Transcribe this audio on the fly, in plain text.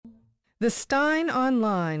The Stein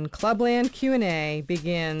Online Clubland Q&A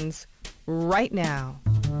begins right now.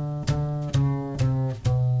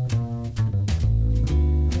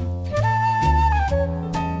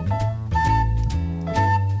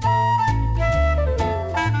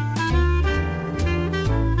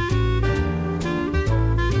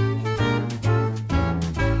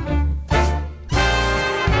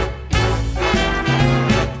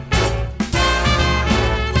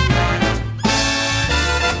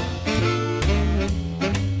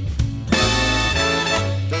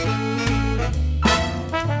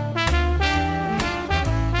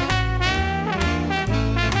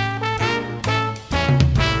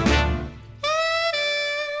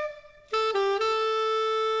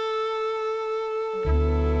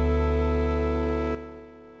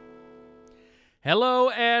 Hello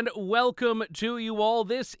and welcome to you all.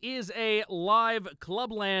 This is a live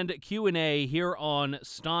Clubland Q&A here on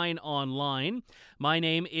Stein Online. My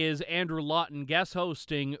name is Andrew Lawton, guest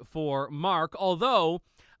hosting for Mark, although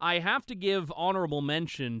I have to give honorable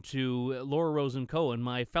mention to Laura Rosen-Cohen,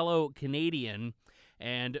 my fellow Canadian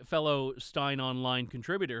and fellow Stein Online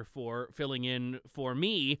contributor, for filling in for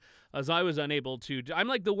me, as I was unable to. I'm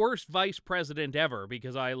like the worst vice president ever,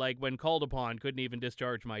 because I, when called upon, couldn't even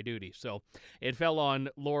discharge my duties. So it fell on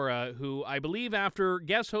Laura, who I believe after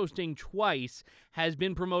guest hosting twice has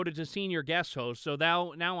been promoted to senior guest host. So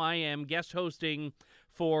now I am guest hosting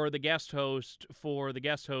for the guest host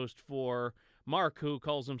for Mark, who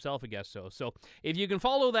calls himself a guest host. So if you can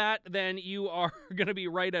follow that, then you are going to be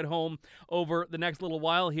right at home over the next little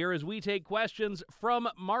while here as we take questions from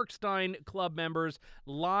Mark Stein Club members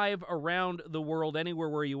live around the world, anywhere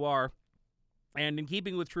where you are. And in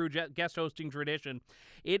keeping with true guest hosting tradition,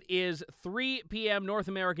 it is 3 p.m. North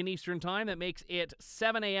American Eastern Time. That makes it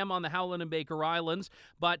 7 a.m. on the Howland and Baker Islands,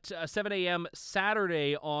 but 7 a.m.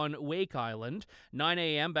 Saturday on Wake Island, 9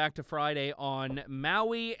 a.m. back to Friday on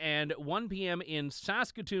Maui, and 1 p.m. in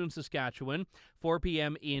Saskatoon, Saskatchewan, 4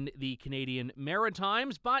 p.m. in the Canadian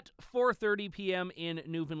Maritimes, but 4:30 p.m. in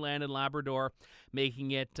Newfoundland and Labrador,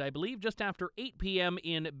 making it, I believe, just after 8 p.m.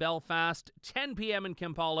 in Belfast, 10 p.m. in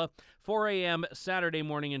Kampala, 4 a.m. Saturday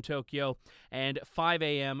morning in Tokyo, and 5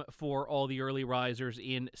 a.m. for all the early risers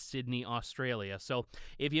in Sydney, Australia. So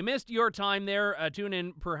if you missed your time there, tune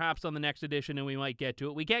in perhaps on the next edition and we might get to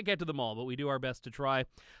it. We can't get to them all, but we do our best to try.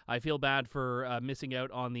 I feel bad for missing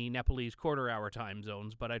out on the Nepalese quarter-hour time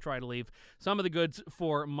zones, but I try to leave some of the goods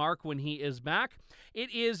for Mark when he is back.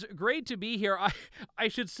 It is great to be here. I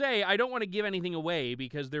should say, I don't want to give anything away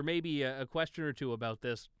because there may be a question or two about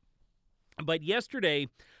this. But yesterday,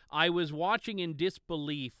 I was watching in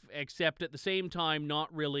disbelief, except at the same time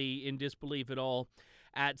not really in disbelief at all,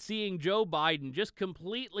 at seeing Joe Biden just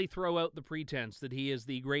completely throw out the pretense that he is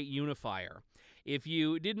the great unifier. If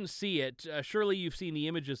you didn't see it, surely you've seen the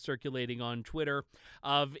images circulating on Twitter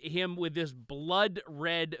of him with this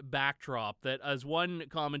blood-red backdrop that, as one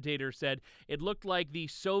commentator said, it looked like the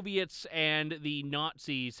Soviets and the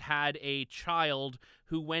Nazis had a child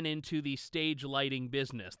who went into the stage lighting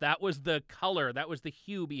business. That was the color, that was the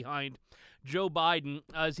hue behind Joe Biden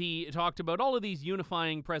as he talked about all of these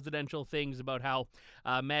unifying presidential things about how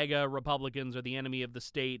MAGA Republicans are the enemy of the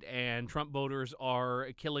state and Trump voters are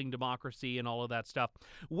killing democracy and all of that stuff.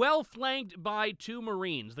 Well flanked by two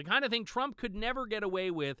Marines, the kind of thing Trump could never get away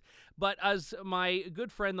with. But as my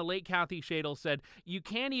good friend, the late Kathy Shadle, said, you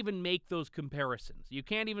can't even make those comparisons. You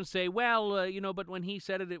can't even say, well, but when he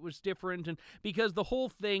said it, it was different. And because the whole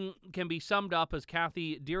thing can be summed up, as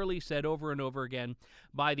Kathy dearly said over and over again,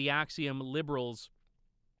 by the axiom liberals,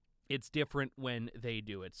 it's different when they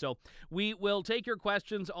do it. So we will take your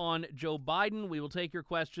questions on Joe Biden. We will take your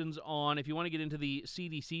questions on, if you want to get into the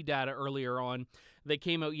CDC data earlier on that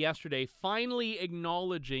came out yesterday, finally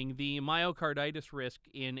acknowledging the myocarditis risk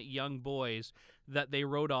in young boys that they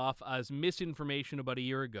wrote off as misinformation about a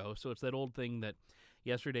year ago. So it's that old thing that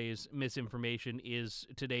yesterday's misinformation is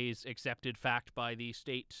today's accepted fact by the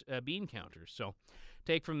state bean counters. So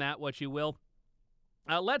take from that what you will.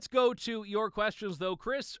 Let's go to your questions, though.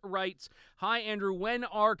 Chris writes, hi, Andrew. When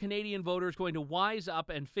are Canadian voters going to wise up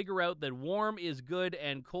and figure out that warm is good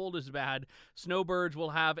and cold is bad? Snowbirds will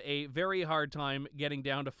have a very hard time getting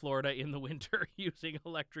down to Florida in the winter using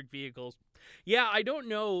electric vehicles. Yeah, I don't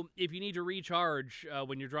know if you need to recharge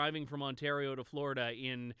when you're driving from Ontario to Florida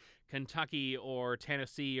in Kentucky or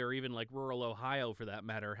Tennessee or even rural Ohio, for that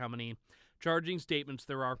matter, how many charging stations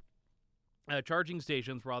there are.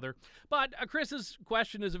 But Chris's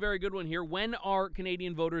question is a very good one here. When are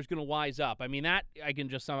Canadian voters going to wise up? I mean, that I can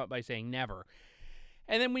just sum up by saying never.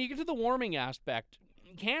 And then when you get to the warming aspect,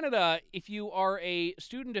 Canada, if you are a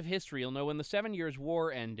student of history, you'll know when the 7 Years'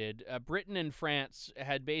 War ended, Britain and France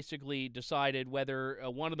had basically decided whether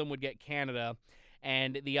one of them would get Canada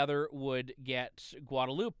and the other would get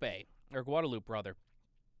Guadeloupe, rather.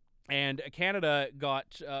 And Canada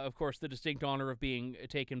got, of course, the distinct honor of being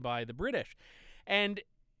taken by the British. And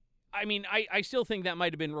I mean, I still think that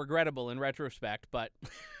might have been regrettable in retrospect, but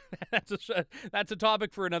that's a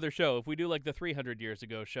topic for another show. If we do like the 300 years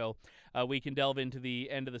ago show, we can delve into the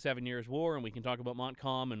end of the 7 Years' War, and we can talk about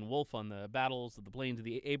Montcalm and Wolfe on the battles of the Plains of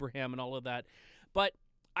the Abraham and all of that. But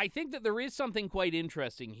I think that there is something quite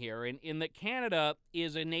interesting here in that Canada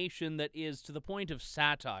is a nation that is, to the point of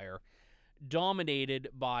satire, dominated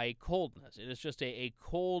by coldness. It is just a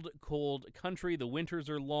cold, cold country. The winters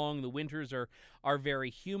are long. The winters are very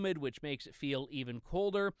humid, which makes it feel even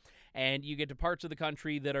colder. And you get to parts of the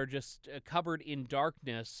country that are just covered in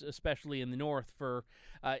darkness, especially in the north, for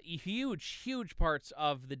huge parts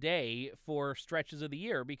of the day for stretches of the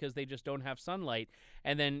year because they just don't have sunlight.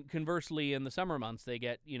 And then conversely, in the summer months, they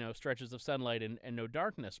get, stretches of sunlight and no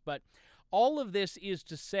darkness. But all of this is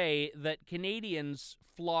to say that Canadians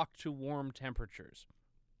flock to warm temperatures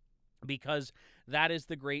because that is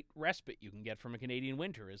the great respite you can get from a Canadian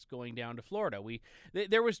winter, is going down to Florida.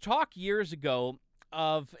 There was talk years ago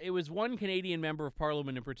it was one Canadian member of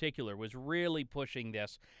Parliament in particular was really pushing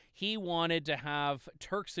this. He wanted to have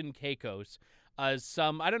Turks and Caicos as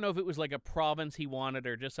I don't know if it was like a province he wanted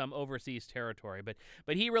or just some overseas territory,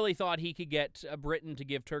 but he really thought he could get Britain to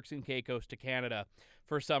give Turks and Caicos to Canada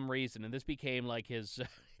for some reason, and this became like his.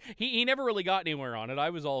 He never really got anywhere on it. I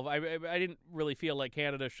didn't really feel like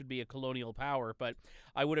Canada should be a colonial power, but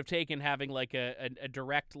I would have taken having like a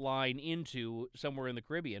direct line into somewhere in the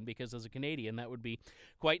Caribbean, because as a Canadian that would be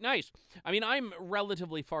quite nice. I mean, I'm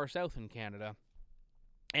relatively far south in Canada,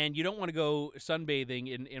 and you don't want to go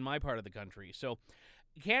sunbathing in my part of the country. So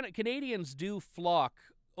Canadians do flock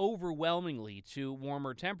overwhelmingly to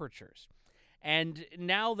warmer temperatures. And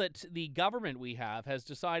now that the government we have has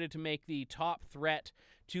decided to make the top threat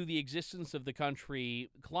to the existence of the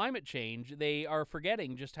country climate change, they are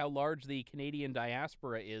forgetting just how large the Canadian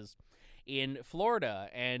diaspora is in Florida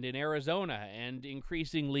and in Arizona and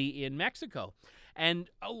increasingly in Mexico.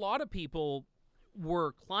 And a lot of people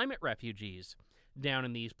were climate refugees down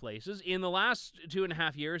in these places. In the last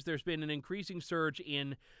 2.5 years, there's been an increasing surge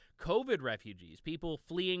in COVID refugees, people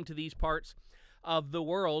fleeing to these parts of the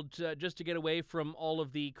world just to get away from all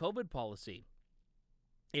of the COVID policy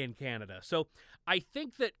in Canada. So I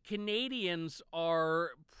think that Canadians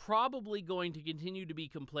are probably going to continue to be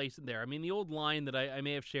complacent there. I mean, the old line that I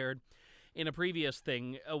may have shared in a previous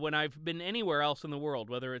thing, when I've been anywhere else in the world,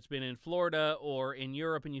 whether it's been in Florida or in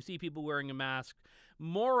Europe, and you see people wearing a mask,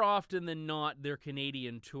 more often than not, they're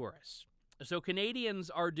Canadian tourists. So Canadians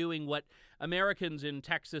are doing what Americans in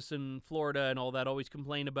Texas and Florida and all that always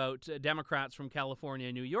complain about Democrats from California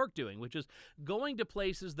and New York doing, which is going to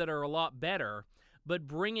places that are a lot better, but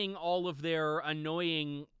bringing all of their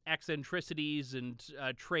annoying eccentricities and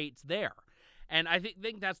traits there. And I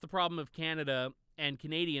think that's the problem of Canada and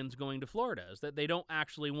Canadians going to Florida, is that they don't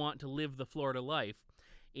actually want to live the Florida life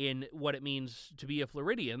in what it means to be a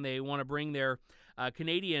Floridian. They want to bring their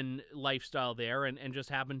Canadian lifestyle there and just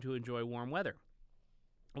happen to enjoy warm weather,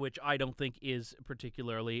 which I don't think is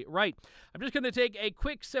particularly right. I'm just going to take a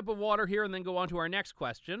quick sip of water here and then go on to our next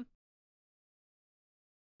question.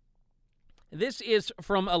 This is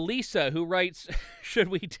from Elisa, who writes, should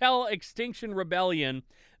we tell Extinction Rebellion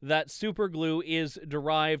that superglue is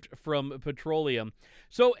derived from petroleum?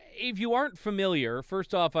 So if you aren't familiar,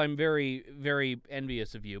 first off, I'm very, very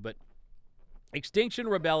envious of you, but Extinction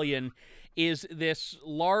Rebellion is this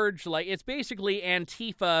large, it's basically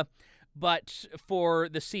Antifa, but for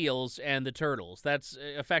the seals and the turtles. That's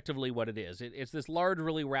effectively what it is. It's this large,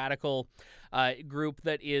 really radical group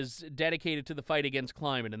that is dedicated to the fight against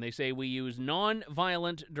climate, and they say we use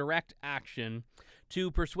non-violent direct action to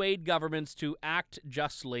persuade governments to act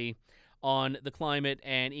justly on the climate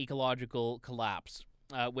and ecological collapse.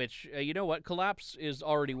 Which, you know what, collapse is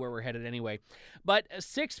already where we're headed anyway. But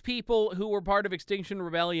 6 people who were part of Extinction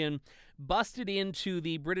Rebellion busted into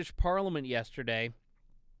the British Parliament yesterday.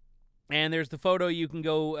 And there's the photo you can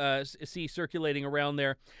go see circulating around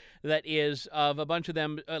there that is of a bunch of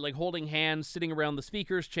them holding hands, sitting around the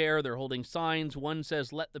speaker's chair. They're holding signs. One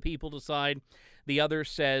says, "Let the people decide." The other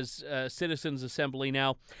says, "Citizens Assembly."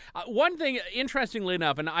 Now, one thing, interestingly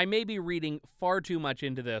enough, and I may be reading far too much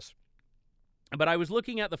into this, but I was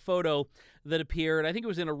looking at the photo that appeared, I think it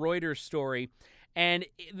was in a Reuters story, and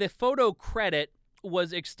the photo credit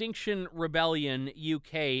was Extinction Rebellion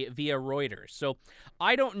UK via Reuters. So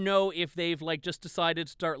I don't know if they've just decided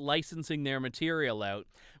to start licensing their material out,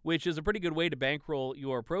 which is a pretty good way to bankroll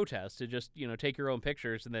your protest, to just, take your own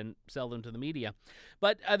pictures and then sell them to the media.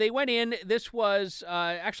 But they went in. This was,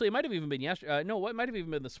 actually, it might have even been yesterday. No, it might have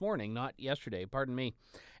even been this morning, not yesterday. Pardon me.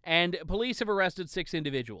 And police have arrested 6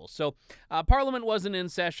 individuals. So Parliament wasn't in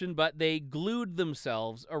session, but they glued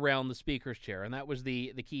themselves around the Speaker's chair. And that was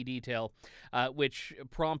the key detail, which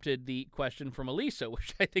prompted the question from Elisa,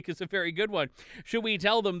 which I think is a very good one. Should we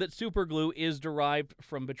tell them that superglue is derived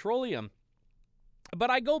from petroleum? But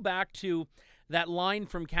I go back to that line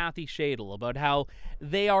from Kathy Shadle about how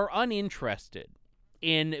they are uninterested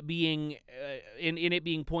in being in it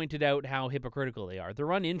being pointed out how hypocritical they are.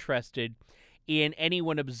 They're uninterested in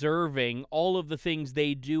anyone observing all of the things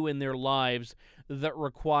they do in their lives that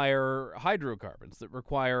require hydrocarbons, that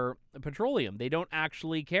require petroleum. They don't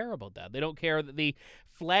actually care about that. They don't care that the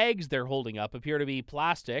flags they're holding up appear to be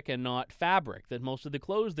plastic and not fabric, that most of the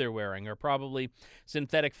clothes they're wearing are probably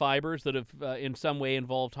synthetic fibers that have in some way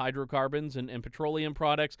involved hydrocarbons and petroleum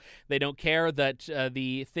products. They don't care that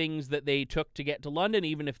the things that they took to get to London,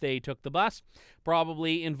 even if they took the bus,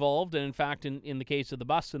 probably involved, and in fact, in the case of the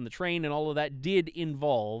bus and the train and all of that, did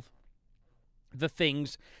involve the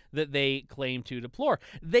things that they claim to deplore.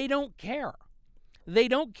 They don't care. They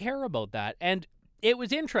don't care about that. And it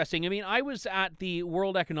was interesting. I mean, I was at the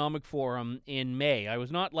World Economic Forum in May. I was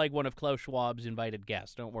not like one of Klaus Schwab's invited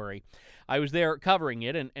guests, don't worry. I was there covering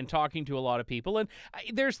it and talking to a lot of people. And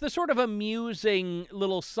there's the sort of amusing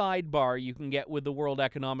little sidebar you can get with the World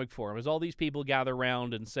Economic Forum, as all these people gather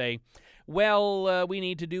around and say, well, we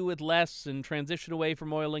need to do with less and transition away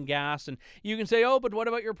from oil and gas. And you can say, oh, but what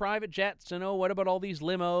about your private jets? And oh, what about all these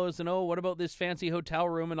limos? And oh, what about this fancy hotel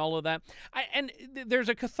room and all of that? And there's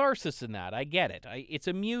a catharsis in that. I get it. It's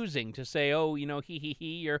amusing to say, oh,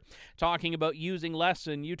 you're talking about using less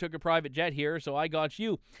and you took a private jet here, so I got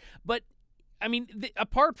you. But I mean,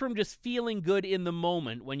 apart from just feeling good in the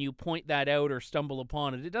moment when you point that out or stumble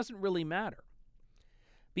upon it, it doesn't really matter.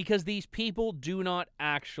 Because these people do not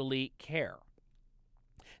actually care.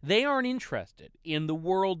 They aren't interested in the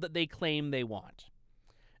world that they claim they want.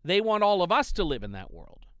 They want all of us to live in that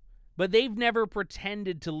world. But they've never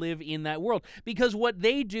pretended to live in that world, because what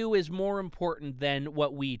they do is more important than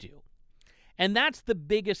what we do. And that's the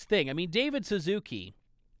biggest thing. I mean, David Suzuki,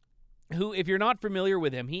 who, if you're not familiar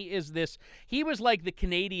with him, he was like the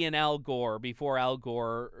Canadian Al Gore before Al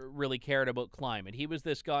Gore really cared about climate. He was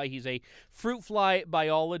this guy, he's a fruit fly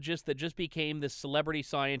biologist that just became this celebrity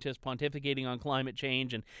scientist pontificating on climate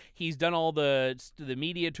change, and he's done all the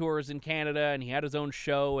media tours in Canada, and he had his own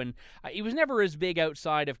show, and he was never as big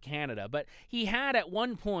outside of Canada, but he had at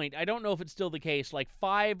one point, I don't know if it's still the case, like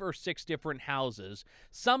 5 or 6 different houses.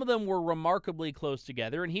 Some of them were remarkably close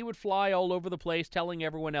together, and he would fly all over the place telling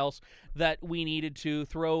everyone else that we needed to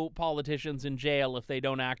throw politicians in jail if they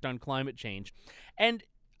don't act on climate change. And,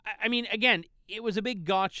 I mean, again, it was a big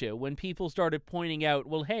gotcha when people started pointing out,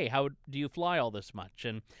 well, hey, how do you fly all this much?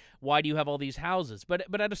 And why do you have all these houses?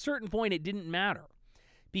 But at a certain point, it didn't matter.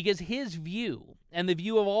 Because his view, and the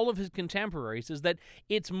view of all of his contemporaries, is that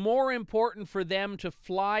it's more important for them to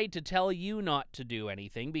fly to tell you not to do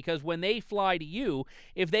anything, because when they fly to you,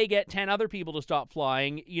 if they get 10 other people to stop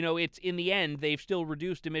flying, it's in the end, they've still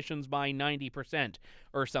reduced emissions by 90%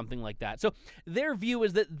 or something like that. So their view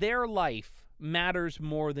is that their life matters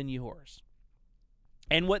more than yours.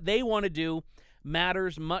 And what they want to do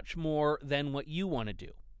matters much more than what you want to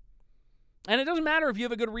do. And it doesn't matter if you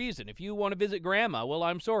have a good reason. If you want to visit Grandma, well,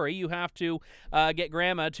 I'm sorry, you have to get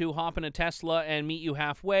Grandma to hop in a Tesla and meet you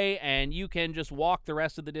halfway, and you can just walk the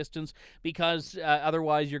rest of the distance, because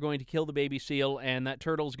otherwise you're going to kill the baby seal, and that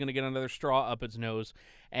turtle's going to get another straw up its nose,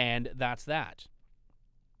 and that's that.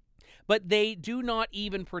 But they do not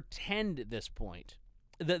even pretend at this point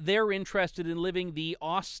that they're interested in living the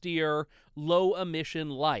austere, low-emission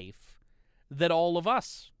life that all of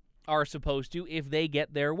us are supposed to if they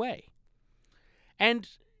get their way. And,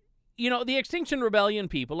 the Extinction Rebellion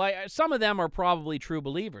people, some of them are probably true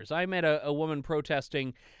believers. I met a woman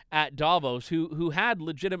protesting at Davos who had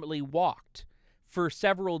legitimately walked for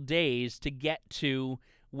several days to get to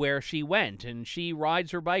where she went, and she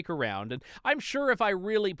rides her bike around. And I'm sure if I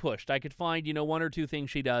really pushed, I could find, 1 or 2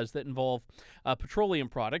 things she does that involve petroleum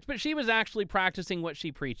products, but she was actually practicing what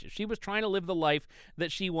she preaches. She was trying to live the life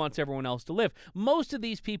that she wants everyone else to live. Most of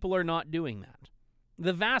these people are not doing that.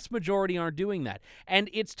 The vast majority aren't doing that. And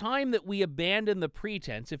it's time that we abandon the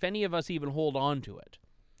pretense, if any of us even hold on to it.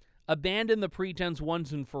 Abandon the pretense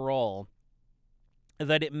once and for all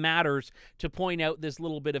that it matters to point out this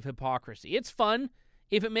little bit of hypocrisy. It's fun.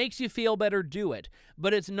 If it makes you feel better, do it.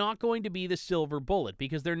 But it's not going to be the silver bullet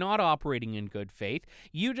because they're not operating in good faith.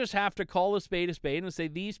 You just have to call a spade and say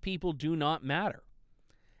these people do not matter.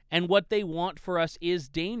 And what they want for us is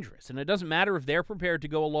dangerous. And it doesn't matter if they're prepared to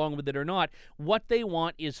go along with it or not. What they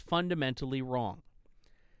want is fundamentally wrong.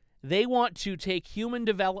 They want to take human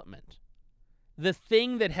development, the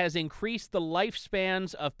thing that has increased the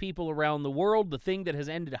lifespans of people around the world, the thing that has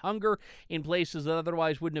ended hunger in places that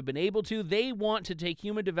otherwise wouldn't have been able to. They want to take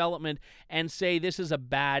human development and say this is a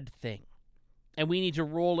bad thing. And we need to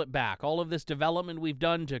roll it back. All of this development we've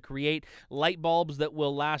done to create light bulbs that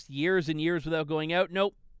will last years and years without going out,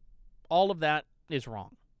 nope. All of that is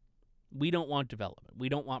wrong. We don't want development. We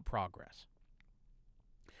don't want progress.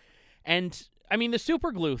 And, I mean, the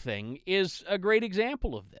superglue thing is a great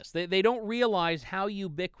example of this. They don't realize how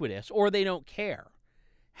ubiquitous, or they don't care,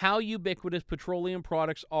 how ubiquitous petroleum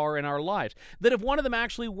products are in our lives. That if one of them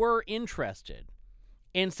actually were interested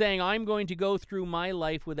in saying, I'm going to go through my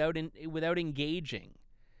life without engaging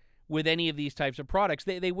with any of these types of products,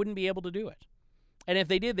 they wouldn't be able to do it. And if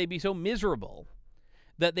they did, they'd be so miserable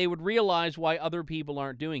that they would realize why other people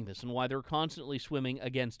aren't doing this and why they're constantly swimming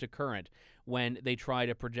against a current when they try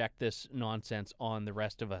to project this nonsense on the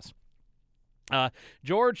rest of us.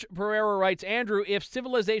 George Pereira writes, Andrew, if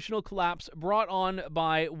civilizational collapse brought on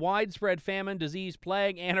by widespread famine, disease,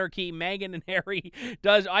 plague, anarchy, Meghan and Harry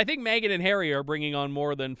I think Meghan and Harry are bringing on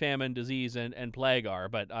more than famine, disease, and plague are,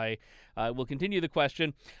 but I will continue the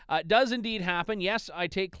question. Does indeed happen. Yes, I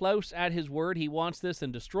take Klaus at his word. He wants this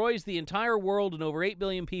and destroys the entire world and over 8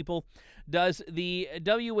 billion people. Does the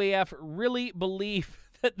WAF really believe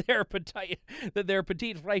that their petite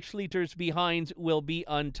Reichsleiters behinds will be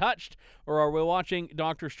untouched? Or are we watching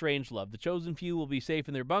Dr. Strangelove? The chosen few will be safe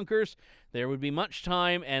in their bunkers. There would be much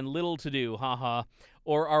time and little to do, haha.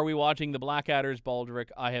 Or are we watching the Blackadder's Baldric?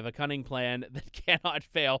 I have a cunning plan that cannot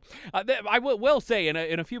fail. I will say,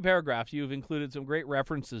 in a few paragraphs, you've included some great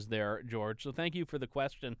references there, George, so thank you for the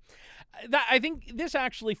question. I think this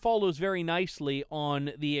actually follows very nicely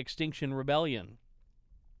on the Extinction Rebellion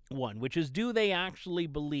one, which is, do they actually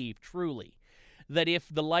believe truly that if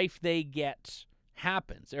the life they get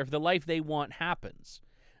happens, or if the life they want happens,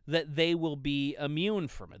 that they will be immune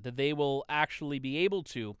from it, that they will actually be able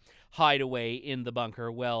to hide away in the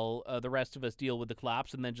bunker while the rest of us deal with the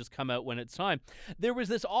collapse and then just come out when it's time? There was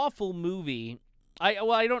this awful movie. I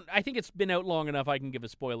think it's been out long enough I can give a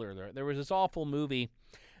spoiler there. There was this awful movie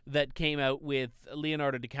that came out with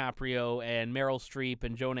Leonardo DiCaprio and Meryl Streep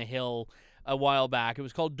and Jonah Hill a while back. It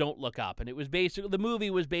was called Don't Look Up, and the movie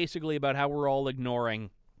was basically about how we're all ignoring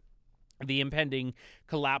the impending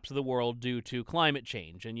collapse of the world due to climate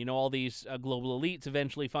change. And, all these global elites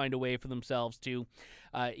eventually find a way for themselves to,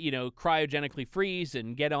 cryogenically freeze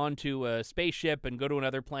and get onto a spaceship and go to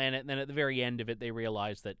another planet. And then at the very end of it, they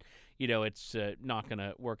realize that, it's not going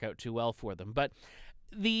to work out too well for them. But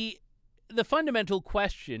the fundamental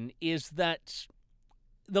question is that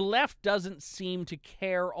the left doesn't seem to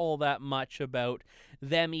care all that much about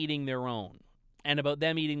them eating their own and about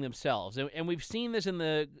them eating themselves. And we've seen this in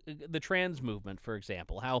the trans movement, for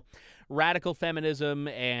example, how radical feminism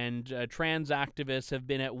and trans activists have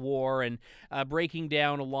been at war and breaking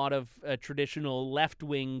down a lot of traditional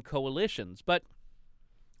left-wing coalitions. But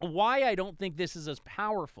why I don't think this is as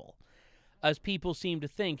powerful as people seem to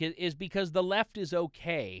think is because the left is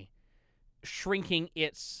okay shrinking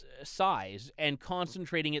its size and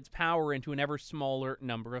concentrating its power into an ever smaller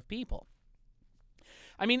number of people.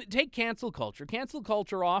 I mean, take cancel culture. Cancel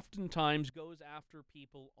culture oftentimes goes after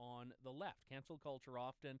people on the left. Cancel culture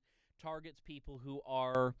often targets people who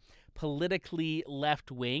are politically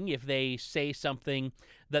left-wing if they say something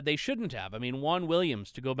that they shouldn't have. I mean, Juan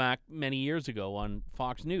Williams, to go back many years ago on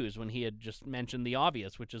Fox News, when he had just mentioned the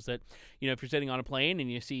obvious, which is that, if you're sitting on a plane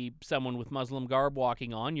and you see someone with Muslim garb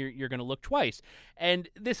walking on, you're going to look twice. And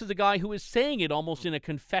this is a guy who was saying it almost in a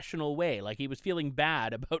confessional way, like he was feeling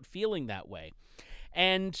bad about feeling that way.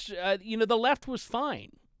 And, the left was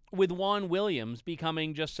fine with Juan Williams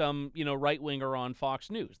becoming just some, right-winger on Fox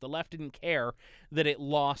News. The left didn't care that it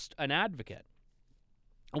lost an advocate.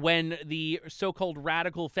 When the so-called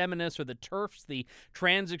radical feminists, or the TERFs, the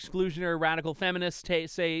trans-exclusionary radical feminists,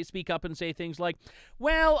 speak up and say things like,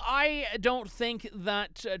 well, I don't think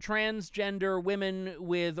that transgender women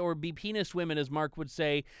or B-penis women, as Mark would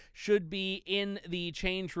say, should be in the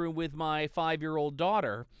change room with my 5-year-old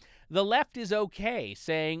daughter. The left is okay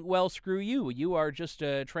saying, well, screw you. You are just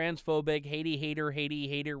a transphobic,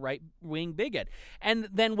 hater, right-wing bigot. And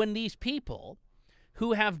then when these people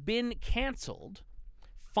who have been canceled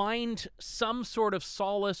find some sort of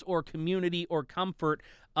solace or community or comfort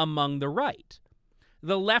among the right,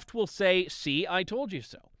 the left will say, see, I told you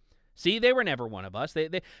so. See, they were never one of us.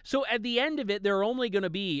 So at the end of it, there are only going to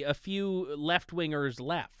be a few left-wingers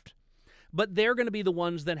left. But they're going to be the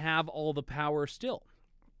ones that have all the power still.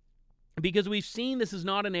 Because we've seen this is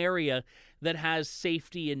not an area that has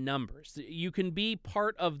safety in numbers. You can be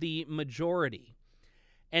part of the majority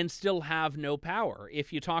and still have no power.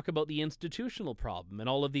 If you talk about the institutional problem and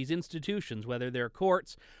all of these institutions, whether they're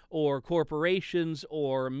courts or corporations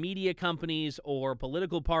or media companies or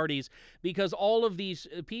political parties, because all of these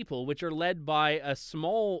people, which are led by a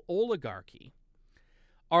small oligarchy,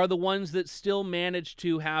 are the ones that still manage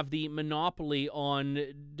to have the monopoly on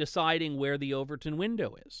deciding where the Overton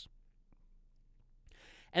window is.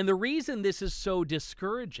 And the reason this is so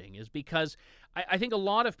discouraging is because I think a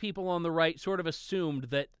lot of people on the right sort of assumed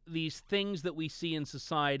that these things that we see in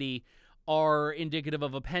society are indicative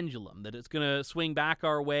of a pendulum, that it's going to swing back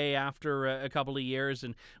our way after a couple of years,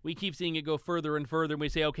 and we keep seeing it go further and further, and we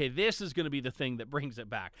say, okay, this is going to be the thing that brings it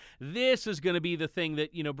back. This is going to be the thing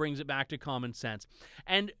that, brings it back to common sense.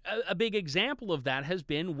 And a big example of that has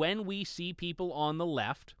been when we see people on the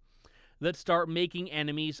left that start making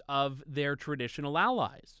enemies of their traditional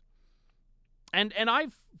allies. And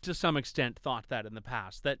I've, to some extent, thought that in the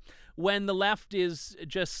past, that when the left is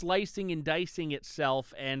just slicing and dicing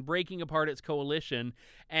itself and breaking apart its coalition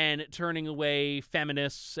and turning away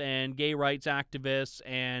feminists and gay rights activists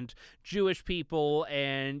and Jewish people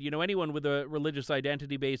and, anyone with a religious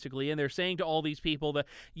identity, basically, and they're saying to all these people that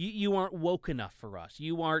you aren't woke enough for us,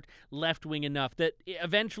 you aren't left-wing enough, that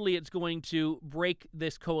eventually it's going to break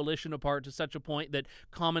this coalition apart to such a point that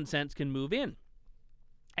common sense can move in.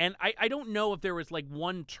 And I don't know if there was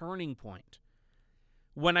one turning point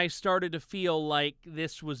when I started to feel like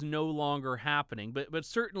this was no longer happening. But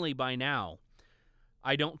certainly by now,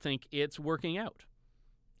 I don't think it's working out.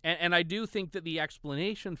 And I do think that the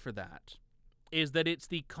explanation for that is that it's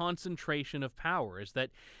the concentration of power, is that,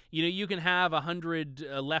 you can have 100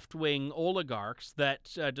 left-wing oligarchs that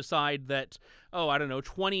decide that,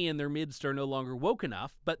 20 in their midst are no longer woke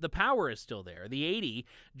enough, but the power is still there. The 80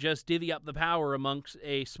 just divvy up the power amongst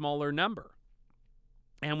a smaller number.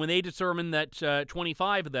 And when they determine that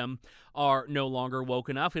 25 of them are no longer woke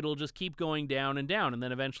enough, it'll just keep going down and down. And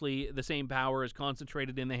then eventually the same power is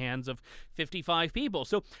concentrated in the hands of 55 people.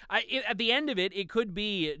 So at the end of it, it could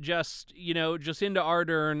be just, Jacinda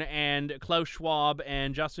Ardern and Klaus Schwab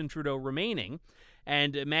and Justin Trudeau remaining,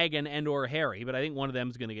 and Meghan and or Harry, but I think one of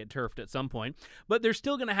them is going to get turfed at some point. But they're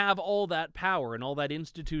still going to have all that power and all that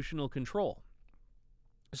institutional control.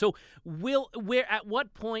 So at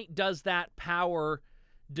what point does that power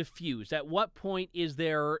diffuse? At what point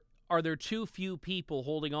are there too few people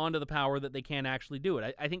holding on to the power that they can't actually do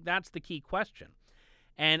it? I think that's the key question.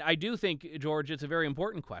 And I do think, George, it's a very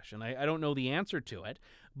important question. I don't know the answer to it,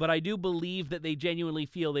 but I do believe that they genuinely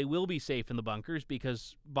feel they will be safe in the bunkers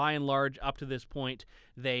because, by and large, up to this point,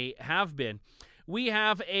 they have been. We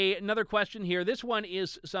have another question here. This one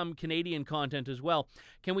is some Canadian content as well.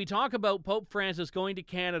 Can we talk about Pope Francis going to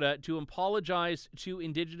Canada to apologize to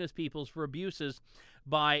Indigenous peoples for abuses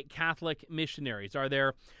by Catholic missionaries? Are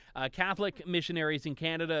there Catholic missionaries in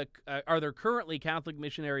Canada? Are there currently Catholic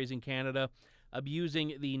missionaries in Canada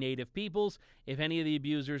abusing the Native peoples? If any of the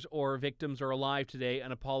abusers or victims are alive today,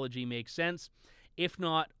 an apology makes sense. If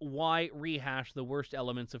not, why rehash the worst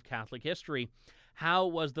elements of Catholic history? How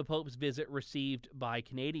was the Pope's visit received by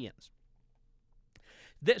Canadians?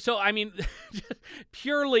 So,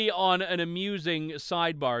 purely on an amusing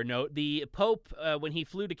sidebar note, the Pope, when he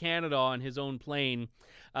flew to Canada on his own plane,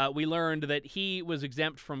 we learned that he was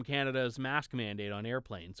exempt from Canada's mask mandate on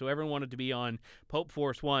airplanes. So everyone wanted to be on Pope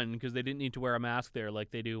Force One because they didn't need to wear a mask there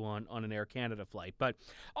like they do on an Air Canada flight. But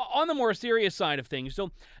on the more serious side of things,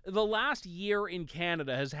 so the last year in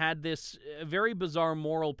Canada has had this very bizarre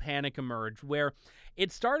moral panic emerge where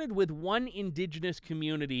it started with one Indigenous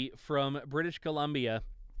community from British Columbia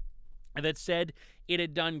that said it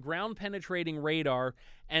had done ground-penetrating radar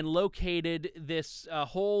and located this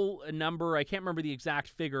whole number, I can't remember the exact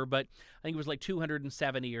figure, but I think it was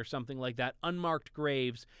 270 or something like that, unmarked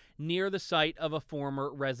graves near the site of a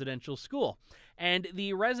former residential school. And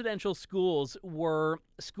the residential schools were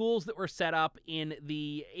schools that were set up in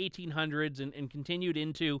the 1800s and continued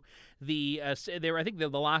into I think the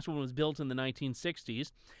last one was built in the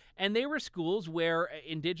 1960s. And they were schools where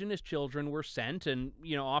Indigenous children were sent and,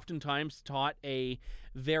 oftentimes taught a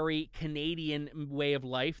very Canadian way of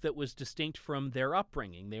life that was distinct from their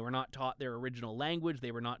upbringing. They were not taught their original language.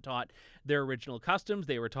 They were not taught their original customs.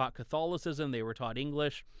 They were taught Catholicism. They were taught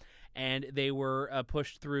English. And they were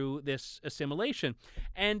pushed through this assimilation.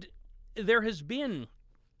 And there has been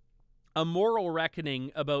a moral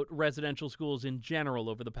reckoning about residential schools in general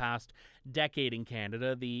over the past decade in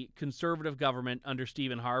Canada. The Conservative government under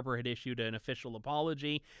Stephen Harper had issued an official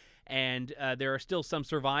apology, and there are still some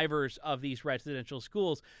survivors of these residential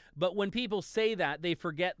schools. But when people say that, they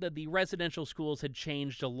forget that the residential schools had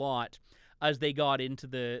changed a lot as they got into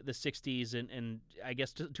the 60s and I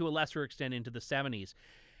guess to a lesser extent into the 70s.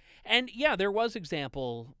 And yeah, there were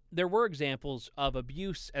examples of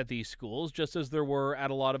abuse at these schools, just as there were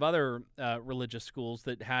at a lot of other religious schools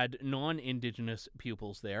that had non-Indigenous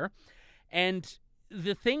pupils there. And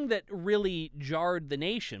the thing that really jarred the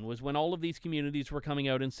nation was when all of these communities were coming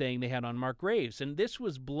out and saying they had unmarked graves. And this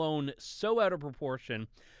was blown so out of proportion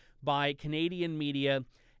by Canadian media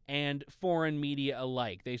and foreign media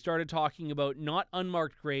alike. They started talking about not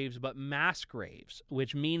unmarked graves, but mass graves,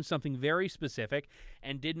 which means something very specific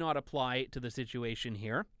and did not apply to the situation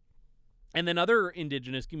here. And then other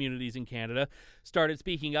Indigenous communities in Canada started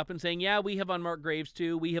speaking up and saying, yeah, we have unmarked graves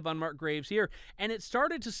too. We have unmarked graves here. And it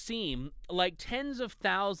started to seem like tens of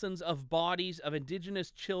thousands of bodies of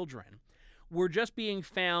Indigenous children were just being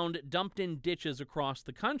found dumped in ditches across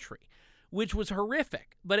the country, which was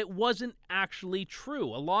horrific, but it wasn't actually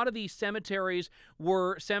true. A lot of these cemeteries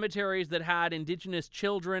were cemeteries that had Indigenous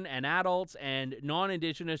children and adults and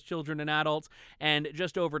non-Indigenous children and adults, and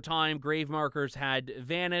just over time, grave markers had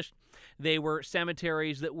vanished. They were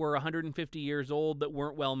cemeteries that were 150 years old that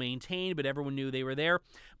weren't well maintained, but everyone knew they were there.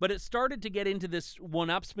 But it started to get into this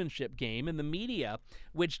one-upsmanship game, and the media,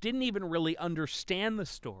 which didn't even really understand the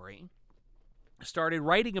story, started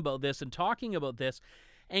writing about this and talking about this,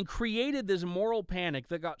 and created this moral panic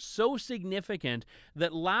that got so significant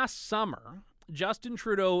that last summer, Justin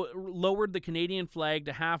Trudeau lowered the Canadian flag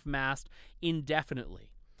to half-mast indefinitely.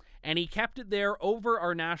 And he kept it there over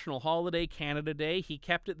our national holiday, Canada Day. He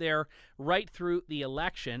kept it there right through the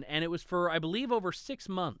election. And it was for, I believe, over 6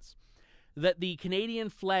 months that the Canadian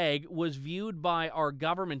flag was viewed by our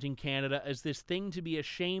government in Canada as this thing to be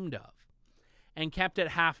ashamed of, and kept at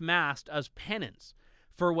half-mast as penance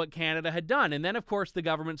for what Canada had done. And then, of course, the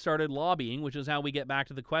government started lobbying, which is how we get back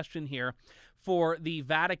to the question here, for the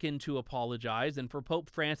Vatican to apologize and for Pope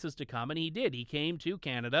Francis to come. And he did. He came to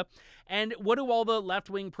Canada. And what do all the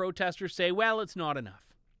left-wing protesters say? Well, it's not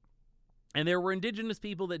enough. And there were Indigenous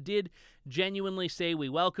people that did genuinely say, we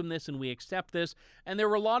welcome this and we accept this. And there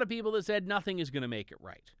were a lot of people that said nothing is going to make it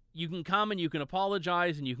right. You can come and you can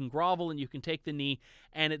apologize and you can grovel and you can take the knee,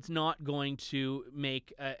 and it's not going to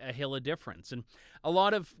make a hill of difference. And a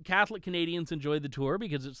lot of Catholic Canadians enjoyed the tour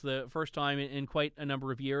because it's the first time in quite a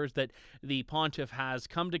number of years that the pontiff has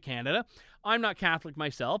come to Canada. I'm not Catholic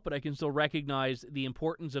myself, but I can still recognize the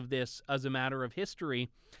importance of this as a matter of history.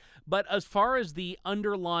 But as far as the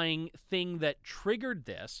underlying thing that triggered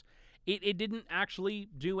this, it didn't actually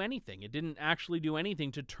do anything. It didn't actually do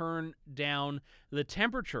anything to turn down the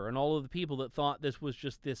temperature and all of the people that thought this was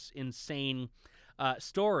just this insane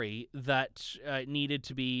story that needed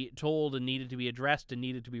to be told and needed to be addressed and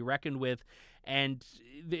needed to be reckoned with. And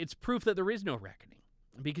it's proof that there is no reckoning,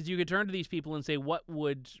 because you could turn to these people and say, what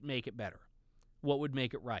would make it better? What would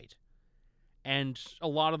make it right? And a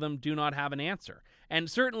lot of them do not have an answer. And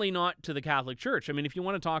certainly not to the Catholic Church. I mean, if you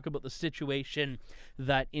want to talk about the situation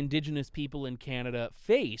that Indigenous people in Canada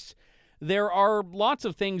face, there are lots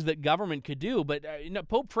of things that government could do, but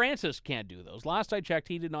Pope Francis can't do those. Last I checked,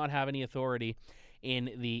 he did not have any authority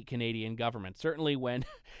in the Canadian government. Certainly when,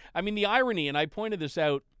 I mean, the irony, and I pointed this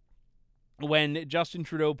out when Justin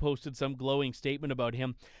Trudeau posted some glowing statement about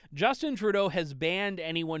him. Justin Trudeau has banned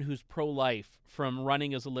anyone who's pro-life from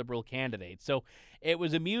running as a Liberal candidate. So it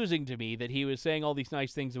was amusing to me that he was saying all these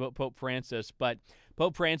nice things about Pope Francis, but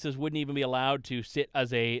Pope Francis wouldn't even be allowed to sit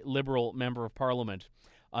as a Liberal member of Parliament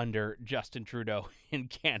under Justin Trudeau in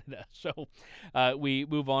Canada. So we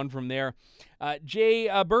move on from there.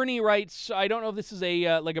 Bernie writes, I don't know if this is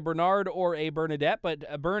like a Bernard or a Bernadette,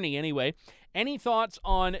 but Bernie anyway. Any thoughts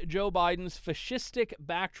on Joe Biden's fascistic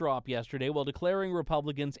backdrop yesterday while declaring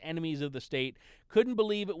Republicans enemies of the state? Couldn't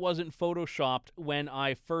believe it wasn't photoshopped when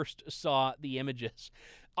I first saw the images.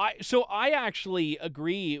 So I actually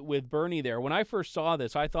agree with Bernie there. When I first saw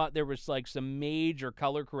this, I thought there was like some major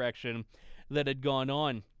color correction that had gone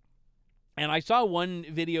on. And I saw one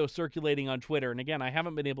video circulating on Twitter, and again, I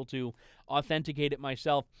haven't been able to authenticate it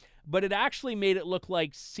myself, but it actually made it look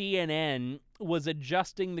like CNN was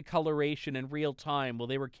adjusting the coloration in real time while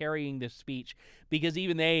they were carrying this speech, because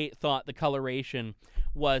even they thought the coloration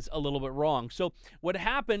was a little bit wrong. So what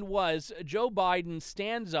happened was Joe Biden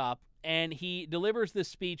stands up and he delivers this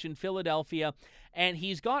speech in Philadelphia, and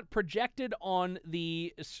he's got projected on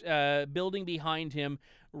the building behind him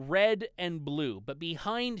red and blue, but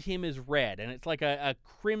behind him is red, and it's like a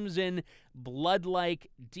crimson, blood-like,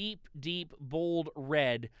 deep, deep, bold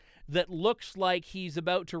red that looks like he's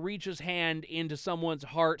about to reach his hand into someone's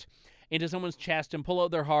heart, into someone's chest, and pull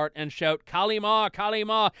out their heart and shout, Kalima,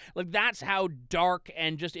 Kalima. Like, that's how dark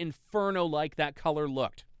and just inferno-like that color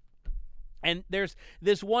looked. And there's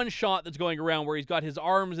this one shot that's going around where he's got his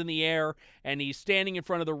arms in the air and he's standing in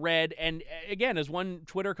front of the red. And again, as one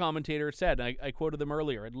Twitter commentator said, I quoted them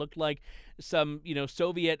earlier, it looked like some,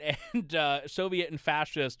 Soviet and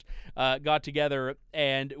fascist got together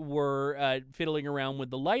and were fiddling around with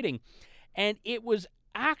the lighting. And it was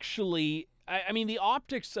actually, I mean, the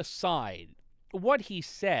optics aside, what he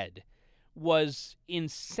said was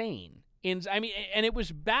insane. And it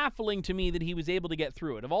was baffling to me that he was able to get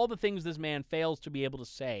through it. Of all the things this man fails to be able to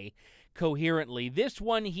say coherently, this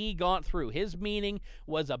one he got through. His meaning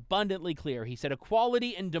was abundantly clear. He said,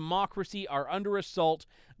 equality and democracy are under assault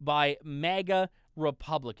by MAGA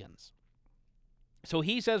Republicans. So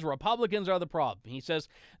he says Republicans are the problem. He says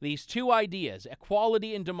these two ideas,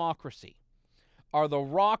 equality and democracy, are the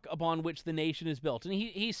rock upon which the nation is built. And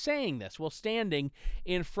he's saying this while standing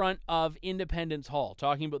in front of Independence Hall,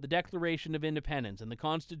 talking about the Declaration of Independence and the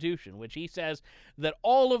Constitution, which he says that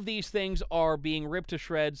all of these things are being ripped to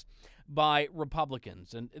shreds by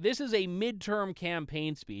Republicans. And this is a midterm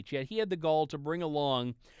campaign speech, yet he had the gall to bring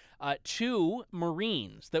along two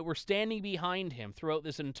Marines that were standing behind him throughout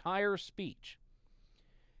this entire speech.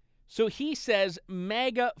 So he says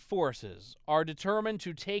MAGA forces are determined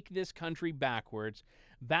to take this country backwards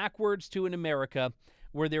to an America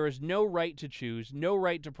where there is no right to choose, no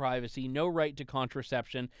right to privacy, no right to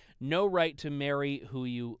contraception, no right to marry who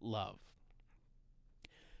you love.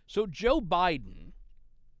 So Joe Biden,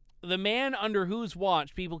 the man under whose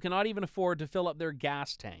watch people cannot even afford to fill up their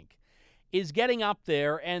gas tank, is getting up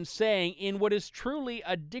there and saying, in what is truly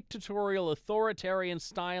a dictatorial, authoritarian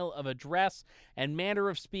style of address and manner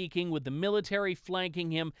of speaking, with the military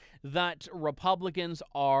flanking him, that Republicans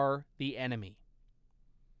are the enemy.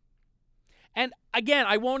 And again,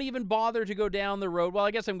 I won't even bother to go down the road. Well,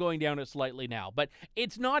 I guess I'm going down it slightly now, but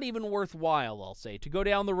it's not even worthwhile, I'll say, to go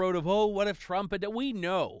down the road of, what if Trump had... We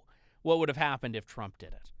know what would have happened if Trump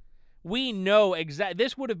did it. We know exactly.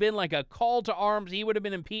 This would have been like a call to arms. He would have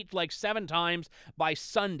been impeached like 7 times by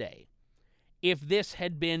Sunday if this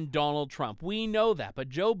had been Donald Trump. We know that, but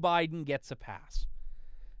Joe Biden gets a pass.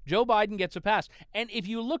 Joe Biden gets a pass. And if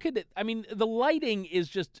you look at it, I mean, the lighting is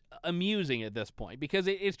just amusing at this point because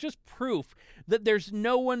it's just proof that there's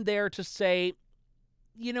no one there to say,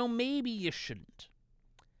 maybe you shouldn't.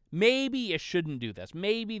 Maybe you shouldn't do this.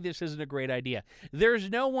 Maybe this isn't a great idea. There's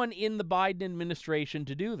no one in the Biden administration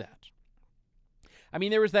to do that. I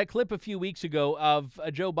mean, there was that clip a few weeks ago of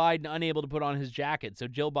Joe Biden unable to put on his jacket, so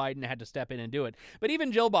Jill Biden had to step in and do it. But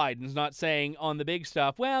even Jill Biden's not saying on the big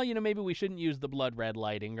stuff, well, maybe we shouldn't use the blood red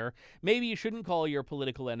lighting, or maybe you shouldn't call your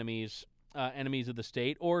political enemies enemies of the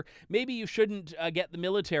state, or maybe you shouldn't get the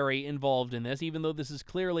military involved in this, even though this is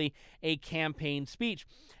clearly a campaign speech.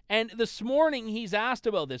 And this morning, he's asked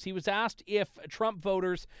about this. He was asked if Trump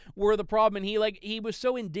voters were the problem, and he was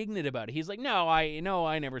so indignant about it. He's like, no,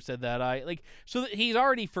 I never said that. So he's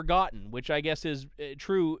already forgotten, which I guess is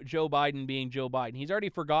true. Joe Biden being Joe Biden, he's already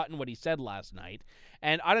forgotten what he said last night,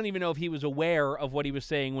 and I don't even know if he was aware of what he was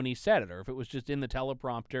saying when he said it, or if it was just in the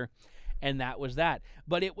teleprompter. And that was that.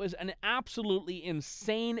 But it was an absolutely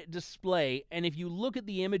insane display. And if you look at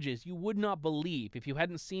the images, you would not believe, if you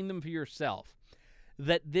hadn't seen them for yourself,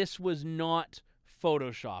 that this was not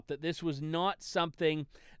Photoshop, that this was not something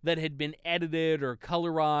that had been edited or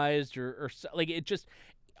colorized or it just,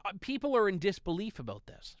 people are in disbelief about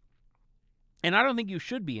this. And I don't think you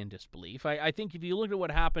should be in disbelief. I think if you look at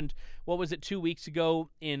what happened, 2 weeks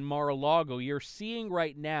ago in Mar-a-Lago, you're seeing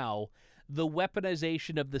right now the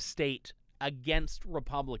weaponization of the state against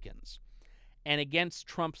Republicans and against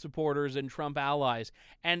Trump supporters and Trump allies.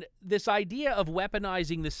 And this idea of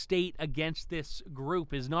weaponizing the state against this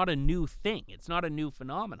group is not a new thing. It's not a new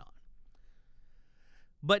phenomenon.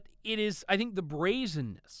 But it is, I think, the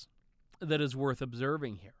brazenness that is worth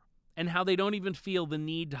observing here, and how they don't even feel the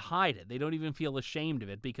need to hide it. They don't even feel ashamed of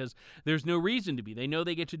it because there's no reason to be. They know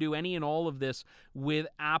they get to do any and all of this with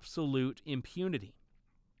absolute impunity.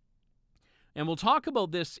 And we'll talk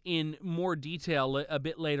about this in more detail a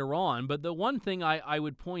bit later on. But the one thing I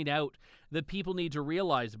would point out that people need to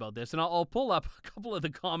realize about this, and I'll pull up a couple of the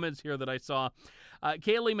comments here that I saw.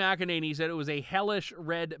 Kaylee McEnany said it was a hellish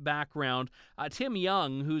red background. Tim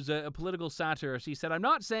Young, who's a political satirist, he said, I'm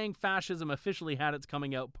not saying fascism officially had its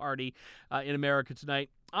coming out party in America tonight.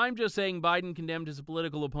 I'm just saying Biden condemned his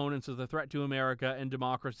political opponents as a threat to America and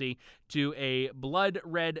democracy to a blood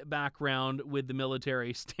red background with the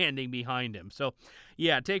military standing behind him. So,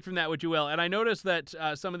 yeah, take from that what you will. And I noticed that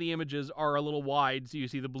some of the images are a little wide, so you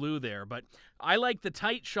see the blue there. But I like the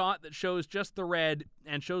tight shot that shows just the red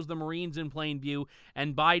and shows the Marines in plain view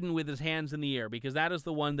and Biden with his hands in the air, because that is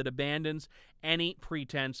the one that abandons any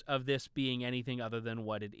pretense of this being anything other than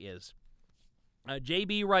what it is.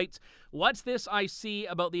 JB writes, what's this I see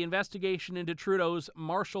about the investigation into Trudeau's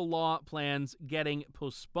martial law plans getting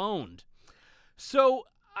postponed? So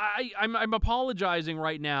I'm apologizing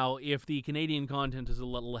right now if the Canadian content is a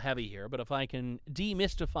little heavy here, but if I can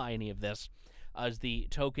demystify any of this as the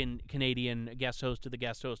token Canadian guest host to the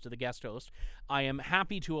guest host to the guest host, I am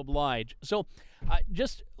happy to oblige. So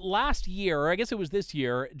just last year, or I guess it was this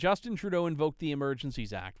year, Justin Trudeau invoked the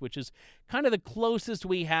Emergencies Act, which is kind of the closest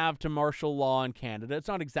we have to martial law in Canada. It's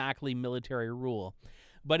not exactly military rule,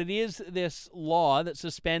 but it is this law that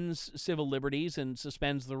suspends civil liberties and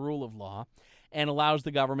suspends the rule of law and allows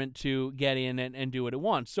the government to get in and do what it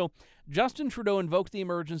wants. So Justin Trudeau invoked the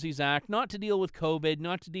Emergencies Act not to deal with COVID,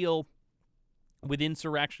 not to deal with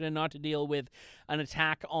insurrection, not to deal with an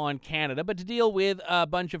attack on Canada, but to deal with a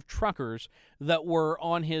bunch of truckers that were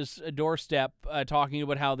on his doorstep talking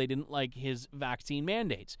about how they didn't like his vaccine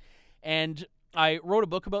mandates. And I wrote a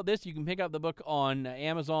book about this. You can pick up the book on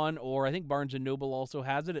Amazon, or I think Barnes & Noble also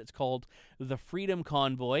has it. It's called The Freedom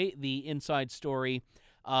Convoy, the inside story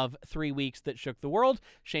of 3 weeks that shook the world.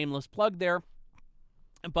 Shameless plug there.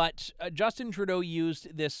 But Justin Trudeau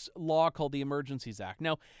used this law called the Emergencies Act.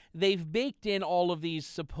 Now, they've baked in all of these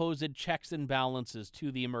supposed checks and balances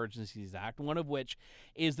to the Emergencies Act, one of which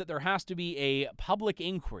is that there has to be a public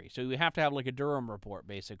inquiry. So you have to have like a Durham report,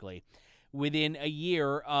 basically, within a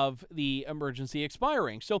year of the emergency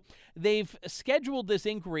expiring. So they've scheduled this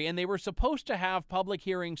inquiry, and they were supposed to have public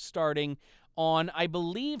hearings starting on, I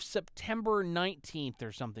believe, September 19th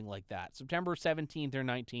or something like that. September 17th or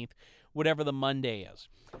 19th, whatever the Monday is.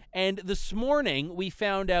 And this morning, we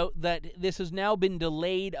found out that this has now been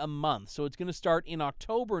delayed a month. So it's going to start in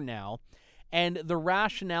October now. And the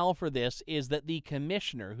rationale for this is that the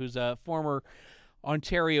commissioner, who's a former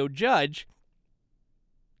Ontario judge,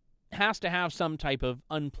 has to have some type of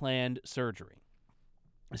unplanned surgery.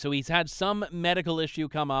 So he's had some medical issue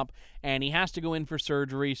come up, and he has to go in for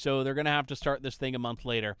surgery, so they're going to have to start this thing a month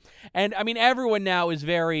later. And, I mean, everyone now is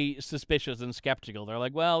very suspicious and skeptical. They're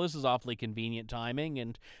like, well, this is awfully convenient timing,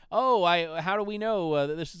 and, how do we know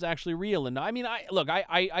that this is actually real? And, I mean,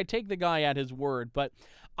 I take the guy at his word, but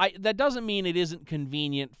that doesn't mean it isn't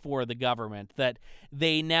convenient for the government that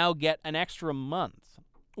they now get an extra month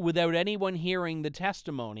without anyone hearing the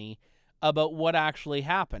testimony about what actually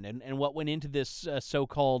happened and what went into this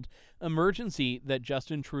so-called emergency that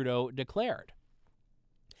Justin Trudeau declared.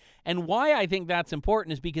 And why I think that's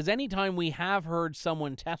important is because anytime we have heard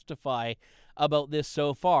someone testify about this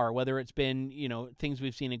so far, whether it's been, things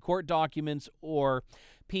we've seen in court documents or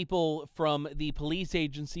people from the police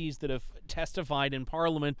agencies that have testified in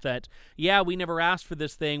Parliament that, we never asked for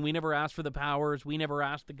this thing, we never asked for the powers, we never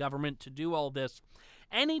asked the government to do all this.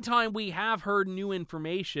 Anytime we have heard new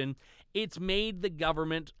information, it's made the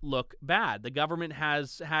government look bad. The government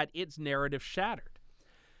has had its narrative shattered.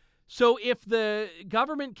 So if the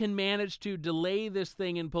government can manage to delay this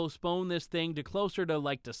thing and postpone this thing to closer to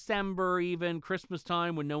like December, even Christmas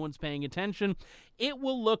time when no one's paying attention, it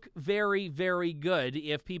will look very, very good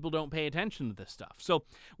if people don't pay attention to this stuff. So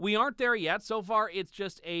we aren't there yet. So far, it's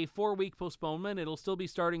just a 4-week postponement. It'll still be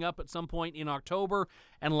starting up at some point in October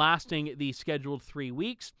and lasting the scheduled 3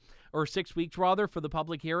 weeks, or 6 weeks rather, for the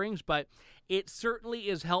public hearings. But it certainly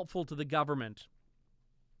is helpful to the government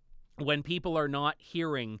when people are not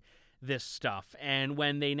hearing this stuff, and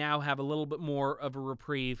when they now have a little bit more of a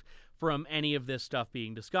reprieve from any of this stuff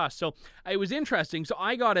being discussed. So it was interesting. So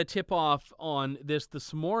I got a tip-off on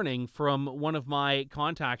this morning from one of my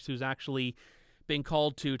contacts who's actually been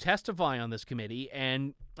called to testify on this committee,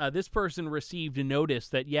 and this person received a notice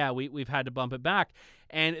that, we've had to bump it back.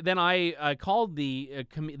 And then I called the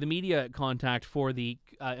media contact for the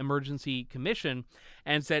emergency commission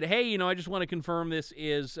and said, hey, I just want to confirm this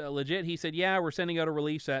is legit. He said, we're sending out a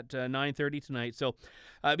release at 9:30 tonight. So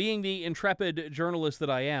being the intrepid journalist that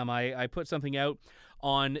I am, I put something out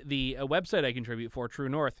on the website I contribute for, True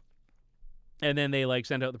North. And then they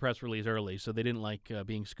sent out the press release early, so they didn't like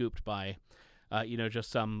being scooped by,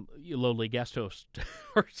 just some lowly guest host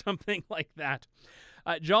or something like that.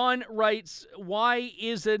 John writes, why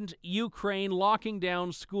isn't Ukraine locking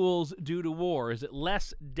down schools due to war? Is it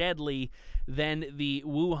less deadly than the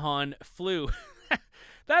Wuhan flu?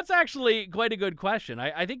 That's actually quite a good question.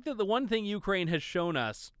 I think that the one thing Ukraine has shown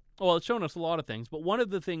us, well, it's shown us a lot of things, but one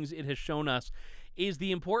of the things it has shown us is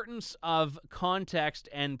the importance of context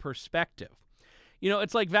and perspective.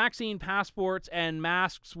 It's like vaccine passports and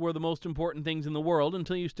masks were the most important things in the world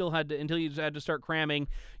until you had to start cramming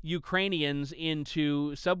Ukrainians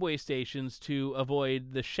into subway stations to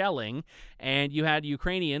avoid the shelling, and you had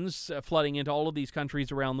Ukrainians flooding into all of these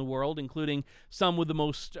countries around the world, including some with the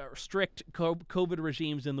most strict COVID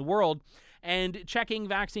regimes in the world, and checking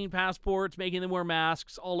vaccine passports, making them wear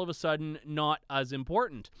masks, all of a sudden not as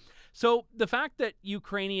important. So the fact that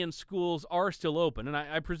Ukrainian schools are still open, and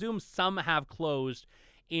I presume some have closed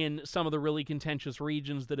in some of the really contentious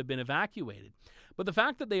regions that have been evacuated, but the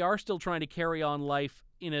fact that they are still trying to carry on life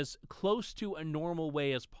in as close to a normal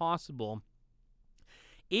way as possible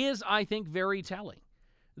is, I think, very telling.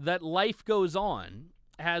 That life goes on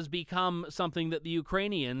has become something that the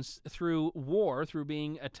Ukrainians, through war, through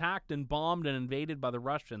being attacked and bombed and invaded by the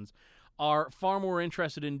Russians, are far more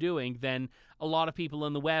interested in doing than a lot of people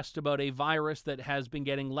in the West about a virus that has been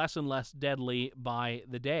getting less and less deadly by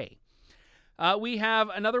the day. We have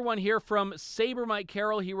another one here from Saber Mike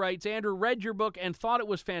Carroll. He writes, Andrew, read your book and thought it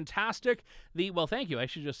was fantastic. Well, thank you. I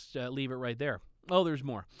should just leave it right there. Oh, there's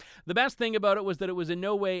more. The best thing about it was that it was in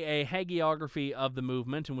no way a hagiography of the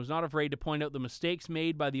movement and was not afraid to point out the mistakes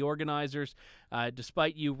made by the organizers,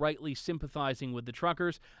 despite you rightly sympathizing with the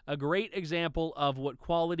truckers. A great example of what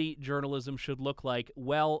quality journalism should look like.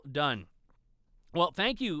 Well done. Well,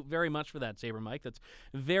 thank you very much for that, Saber Mike. That's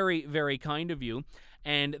very, very kind of you.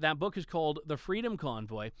 And that book is called The Freedom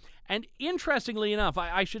Convoy. And interestingly enough,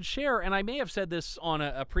 I should share, and I may have said this on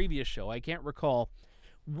a previous show, I can't recall.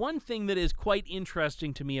 One thing that is quite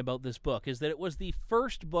interesting to me about this book is that it was the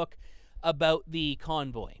first book about the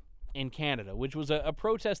convoy in Canada, which was a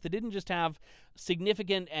protest that didn't just have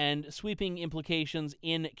significant and sweeping implications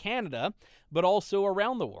in Canada, but also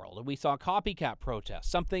around the world. And we saw copycat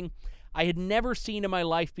protests, something I had never seen in my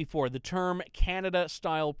life before. The term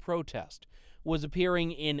Canada-style protest was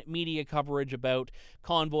appearing in media coverage about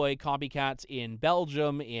convoy copycats in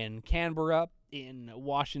Belgium, in Canberra, in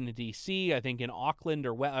Washington, D.C., I think in Auckland,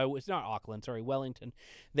 it's not Auckland, sorry, Wellington.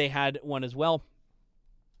 They had one as well.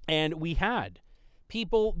 And we had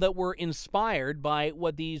people that were inspired by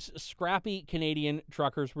what these scrappy Canadian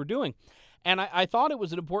truckers were doing. And I thought it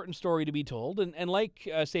was an important story to be told. And like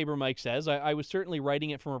Saber Mike says, I was certainly writing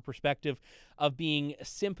it from a perspective of being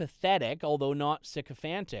sympathetic, although not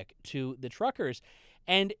sycophantic, to the truckers.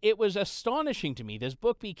 And it was astonishing to me. This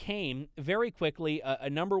book became very quickly a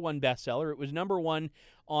number one bestseller. It was number one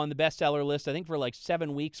on the bestseller list, I think, for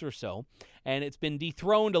 7 weeks or so. And it's been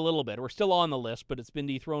dethroned a little bit. We're still on the list, but it's been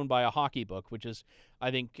dethroned by a hockey book, which is, I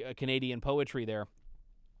think, Canadian poetry there.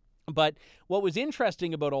 But what was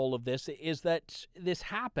interesting about all of this is that this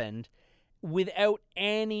happened without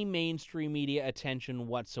any mainstream media attention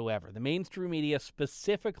whatsoever. The mainstream media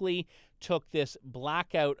specifically took this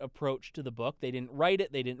blackout approach to the book. They didn't write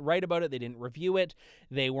it. They didn't write about it. They didn't review it.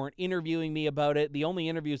 They weren't interviewing me about it. The only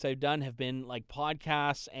interviews I've done have been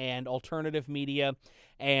podcasts and alternative media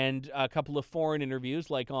and a couple of foreign interviews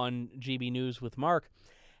on GB News with Mark.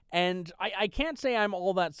 And I can't say I'm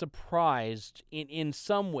all that surprised in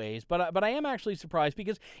some ways, but I am actually surprised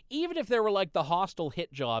because even if there were the hostile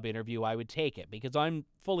hit job interview, I would take it because I'm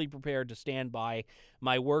fully prepared to stand by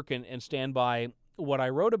my work and stand by what I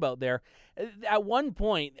wrote about there. At one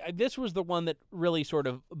point, this was the one that really sort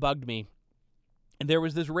of bugged me. There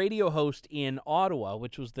was this radio host in Ottawa,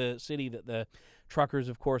 which was the city that the truckers,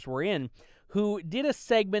 of course, were in, who did a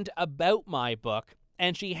segment about my book.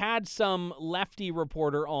 And she had some lefty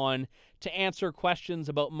reporter on to answer questions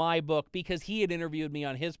about my book because he had interviewed me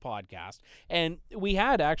on his podcast. And we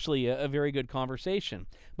had actually a very good conversation.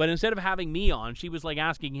 But instead of having me on, she was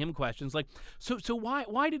asking him questions so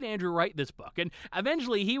why did Andrew write this book? And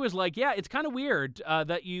eventually he was like, yeah, it's kind of weird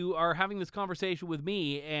that you are having this conversation with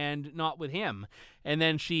me and not with him. And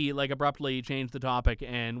then she abruptly changed the topic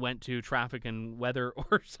and went to traffic and weather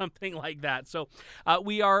or something like that. So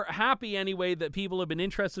we are happy anyway that people have been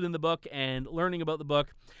interested in the book and learning about the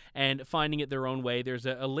book and finding it their own way. There's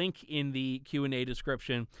a link in the Q&A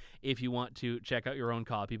description if you want to check out your own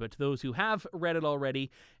copy. But to those who have read it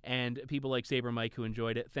already and people like Saber Mike who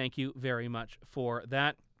enjoyed it, thank you very much for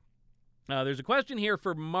that. There's a question here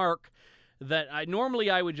for Mark that normally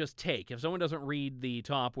I would just take if someone doesn't read the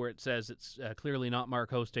top where it says it's clearly not Mark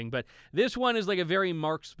hosting. But this one is like a very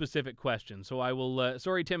Mark-specific question. So I will,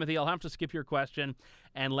 sorry, Timothy, I'll have to skip your question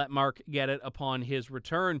and let Mark get it upon his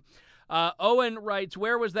return. Owen writes,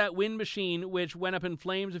 where was that wind machine which went up in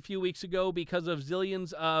flames a few weeks ago because of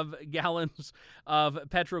zillions of gallons of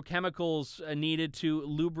petrochemicals needed to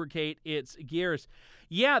lubricate its gears?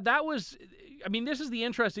 Yeah, that was, I mean, this is the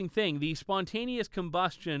interesting thing. The spontaneous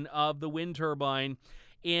combustion of the wind turbine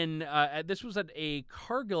this was at a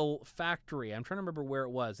Cargill factory. I'm trying to remember where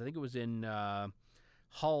it was. I think it was in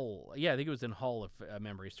Hull. Yeah, I think it was in Hull, if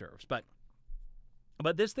memory serves. But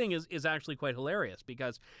this thing is actually quite hilarious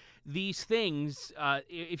because these things,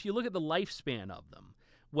 if you look at the lifespan of them,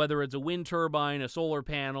 whether it's a wind turbine, a solar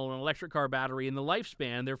panel, an electric car battery, in the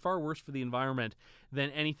lifespan, they're far worse for the environment than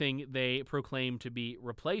anything they proclaim to be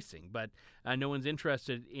replacing. But no one's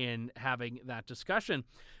interested in having that discussion.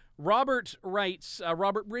 Robert writes,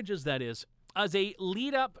 Robert Bridges, that is, as a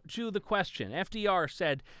lead-up to the question, FDR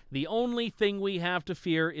said, the only thing we have to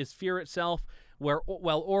fear is fear itself, where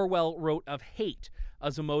Orwell wrote of hate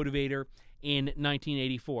as a motivator in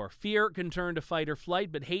 1984. Fear can turn to fight or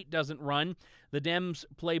flight, but hate doesn't run. The Dems'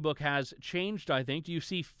 playbook has changed, I think. Do you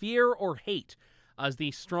see fear or hate as the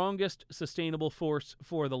strongest sustainable force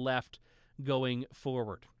for the left going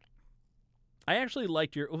forward? I actually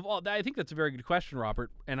liked I think that's a very good question, Robert,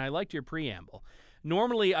 and I liked your preamble.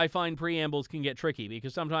 Normally, I find preambles can get tricky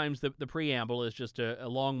because sometimes the preamble is just a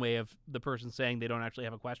long way of the person saying they don't actually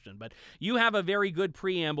have a question. But you have a very good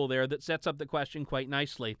preamble there that sets up the question quite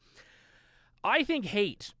nicely. I think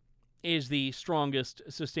hate is the strongest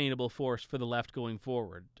sustainable force for the left going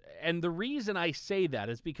forward. And the reason I say that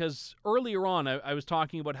is because earlier on I was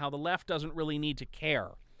talking about how the left doesn't really need to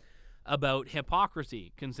care about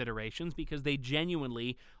hypocrisy considerations because they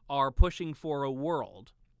genuinely are pushing for a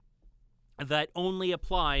world that only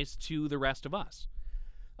applies to the rest of us.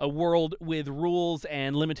 A world with rules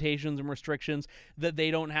and limitations and restrictions that they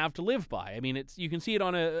don't have to live by. I mean, you can see it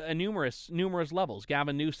on a numerous levels.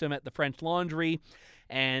 Gavin Newsom at the French Laundry,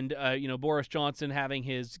 and Boris Johnson having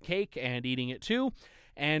his cake and eating it too,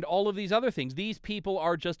 and all of these other things. These people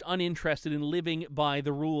are just uninterested in living by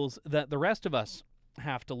the rules that the rest of us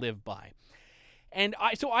have to live by. And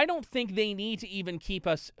so I don't think they need to even keep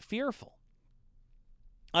us fearful.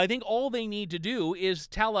 I think all they need to do is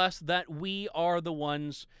tell us that we are the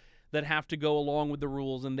ones that have to go along with the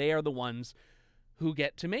rules and they are the ones who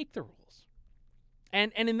get to make the rules.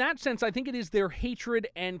 And in that sense, I think it is their hatred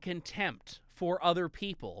and contempt for other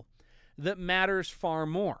people that matters far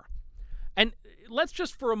more. And let's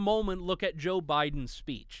just for a moment look at Joe Biden's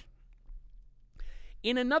speech.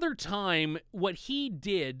 In another time, what he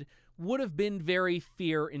did would have been very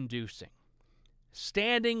fear-inducing.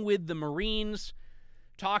 Standing with the Marines,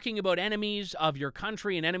 talking about enemies of your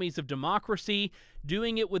country and enemies of democracy,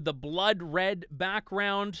 doing it with the blood-red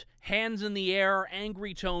background, hands in the air,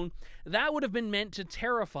 angry tone, that would have been meant to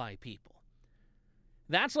terrify people.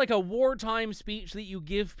 That's like a wartime speech that you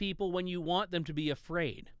give people when you want them to be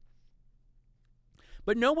afraid.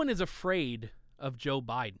 But no one is afraid of Joe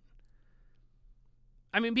Biden.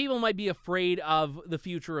 I mean, people might be afraid of the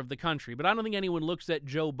future of the country, but I don't think anyone looks at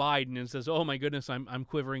Joe Biden and says, oh my goodness, I'm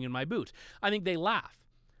quivering in my boots. I think they laugh.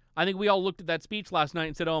 I think we all looked at that speech last night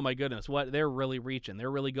and said, oh my goodness, what they're really reaching.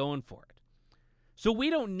 They're really going for it. So we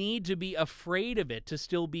don't need to be afraid of it to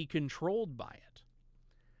still be controlled by it.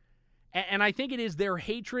 And I think it is their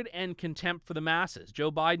hatred and contempt for the masses.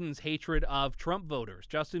 Joe Biden's hatred of Trump voters,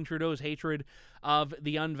 Justin Trudeau's hatred of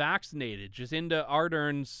the unvaccinated, Jacinda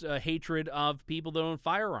Ardern's hatred of people that own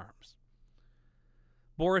firearms,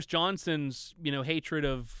 Boris Johnson's, hatred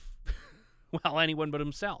of, anyone but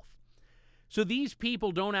himself. So these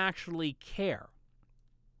people don't actually care.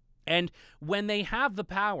 And when they have the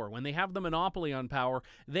power, when they have the monopoly on power,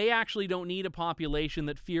 they actually don't need a population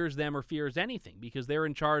that fears them or fears anything because they're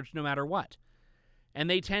in charge no matter what. And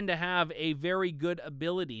they tend to have a very good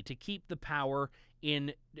ability to keep the power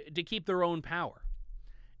to keep their own power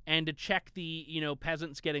and to check the,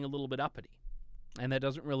 peasants getting a little bit uppity. And that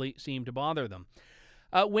doesn't really seem to bother them.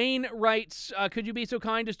 Wayne writes, could you be so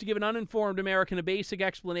kind as to give an uninformed American a basic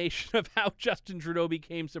explanation of how Justin Trudeau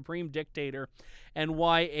became supreme dictator and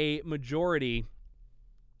why a majority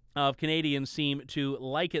of Canadians seem to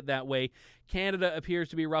like it that way? Canada appears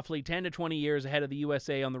to be roughly 10 to 20 years ahead of the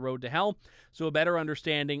USA on the road to hell, so a better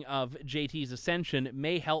understanding of JT's ascension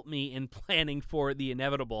may help me in planning for the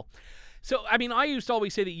inevitable. So, I used to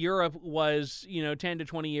always say that Europe was, 10 to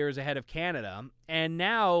 20 years ahead of Canada. And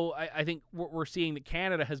now I think we're seeing that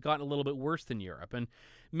Canada has gotten a little bit worse than Europe. And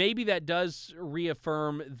maybe that does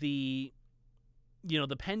reaffirm the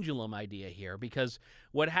the pendulum idea here, because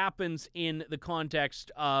what happens in the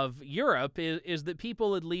context of Europe is that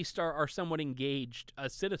people at least are somewhat engaged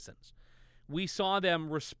as citizens. We saw them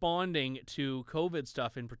responding to COVID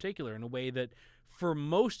stuff in particular in a way that for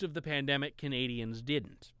most of the pandemic Canadians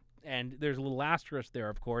didn't. And there's a little asterisk there,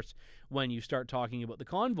 of course, when you start talking about the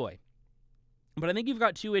convoy. But I think you've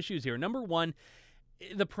got two issues here. Number one,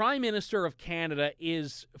 the Prime Minister of Canada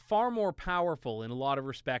is far more powerful in a lot of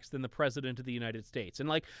respects than the President of the United States.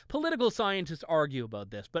 And political scientists argue about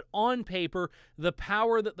this, but on paper, the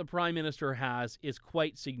power that the Prime Minister has is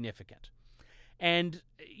quite significant. And,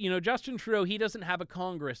 Justin Trudeau, he doesn't have a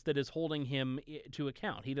Congress that is holding him to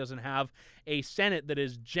account. He doesn't have a Senate that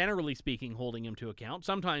is, generally speaking, holding him to account.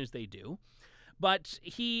 Sometimes they do. But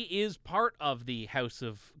he is part of the House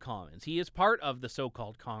of Commons. He is part of the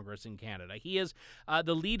so-called Congress in Canada. He is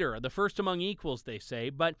the leader, the first among equals, they say.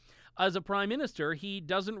 But as a prime minister, he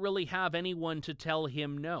doesn't really have anyone to tell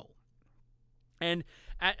him no. And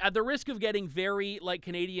at the risk of getting very,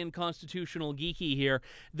 Canadian constitutional geeky here,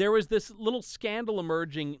 there was this little scandal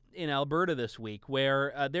emerging in Alberta this week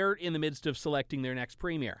where they're in the midst of selecting their next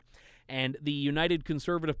premier. And the United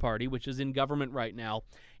Conservative Party, which is in government right now,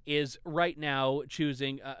 is right now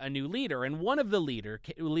choosing a new leader. And one of the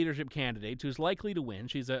leadership candidates who's likely to win,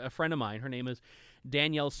 she's a friend of mine, her name is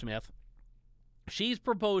Danielle Smith. She's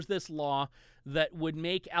proposed this law that would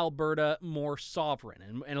make Alberta more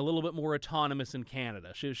sovereign and a little bit more autonomous in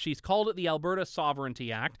Canada. She's called it the Alberta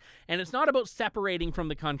Sovereignty Act, and it's not about separating from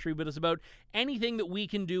the country, but it's about anything that we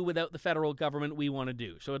can do without the federal government we want to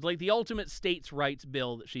do. So it's like the ultimate states' rights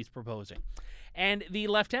bill that she's proposing. And the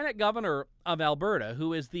Lieutenant Governor of Alberta,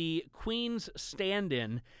 who is the Queen's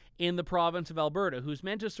stand-in in the province of Alberta, who's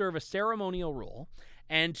meant to serve a ceremonial role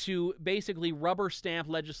and to basically rubber stamp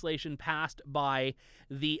legislation passed by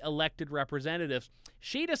the elected representatives,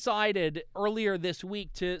 she decided earlier this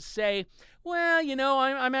week to say, well,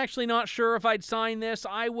 I'm actually not sure if I'd sign this.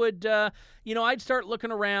 I would, I'd start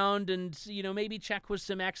looking around and, maybe check with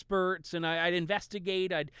some experts, and I'd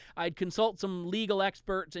investigate. I'd consult some legal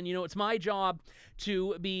experts, and, it's my job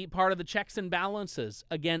to be part of the checks and balances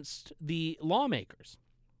against the lawmakers.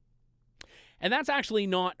 And that's actually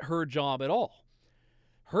not her job at all.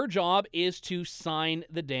 Her job is to sign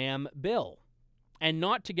the damn bill and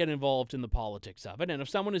not to get involved in the politics of it. And if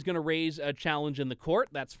someone is going to raise a challenge in the court,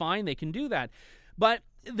 that's fine. They can do that. But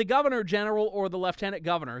the Governor General or the Lieutenant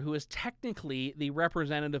Governor, who is technically the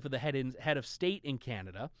representative of the head of state in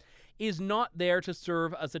Canada, is not there to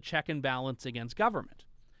serve as a check and balance against government.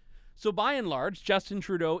 So by and large, Justin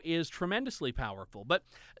Trudeau is tremendously powerful. But,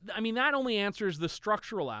 that only answers the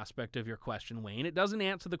structural aspect of your question, Wayne. It doesn't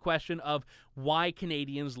answer the question of why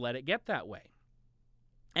Canadians let it get that way.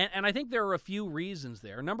 And I think there are a few reasons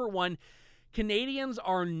there. Number one, Canadians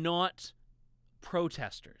are not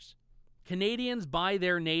protesters. Canadians, by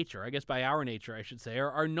their nature, I guess by our nature, I should say,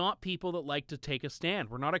 are not people that like to take a stand.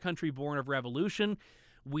 We're not a country born of revolution.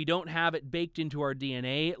 We don't have it baked into our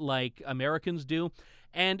DNA like Americans do.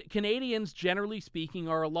 And Canadians, generally speaking,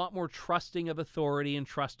 are a lot more trusting of authority and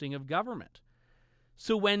trusting of government.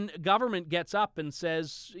 So when government gets up and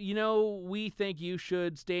says, we think you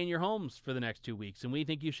should stay in your homes for the next 2 weeks, and we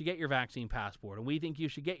think you should get your vaccine passport, and we think you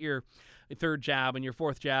should get your third jab and your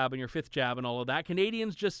fourth jab and your fifth jab and all of that,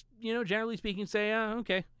 Canadians just, generally speaking, say,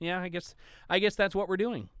 okay, yeah, I guess that's what we're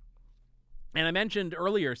doing. And I mentioned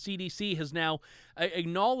earlier, CDC has now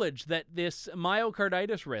acknowledged that this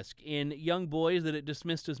myocarditis risk in young boys that it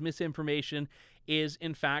dismissed as misinformation is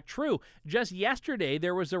in fact true. Just yesterday,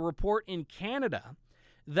 there was a report in Canada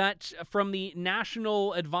that from the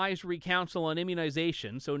National Advisory Council on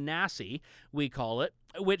Immunization, so NACI, we call it,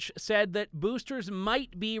 which said that boosters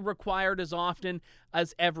might be required as often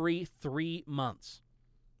as every 3 months.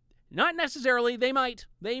 Not necessarily, they might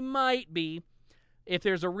be, if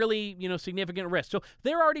there's a really, significant risk. So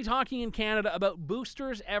they're already talking in Canada about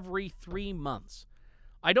boosters every 3 months.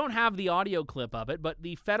 I don't have the audio clip of it, but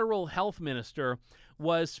the federal health minister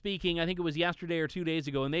was speaking, I think it was yesterday or 2 days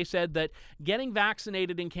ago, and they said that getting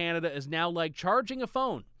vaccinated in Canada is now like charging a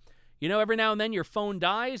phone. Every now and then your phone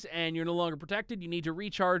dies and you're no longer protected. You need to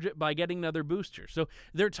recharge it by getting another booster. So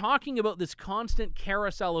they're talking about this constant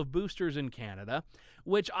carousel of boosters in Canada,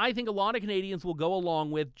 which I think a lot of Canadians will go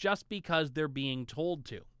along with just because they're being told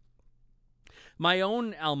to. My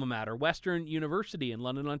own alma mater, Western University in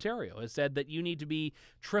London, Ontario, has said that you need to be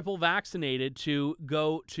triple vaccinated to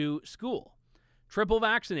go to school. Triple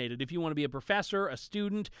vaccinated if you want to be a professor, a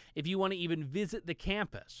student, if you want to even visit the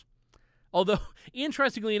campus. Although,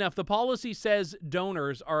 interestingly enough, the policy says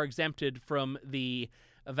donors are exempted from the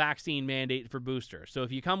a vaccine mandate for boosters. So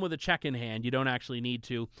if you come with a check in hand, you don't actually need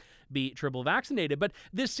to be triple vaccinated. But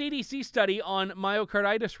this CDC study on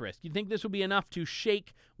myocarditis risk, you'd think this would be enough to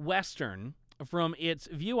shake Western from its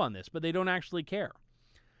view on this, but they don't actually care.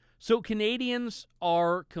 So Canadians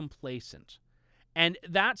are complacent. And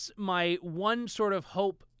that's my one sort of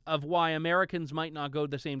hope of why Americans might not go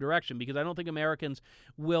the same direction, because I don't think Americans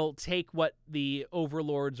will take what the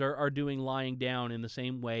overlords are doing lying down in the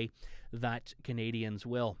same way that Canadians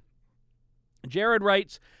will. Jared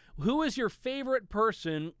writes, who is your favorite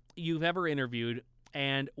person you've ever interviewed,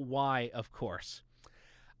 and why, of course?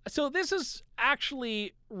 So this is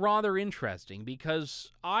actually rather interesting,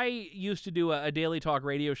 because I used to do a daily talk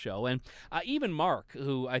radio show, and even Mark,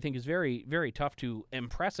 who I think is very, very tough to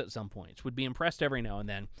impress at some points, would be impressed every now and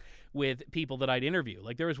then with people that I'd interview.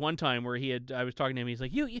 Like there was one time where I was talking to him, he's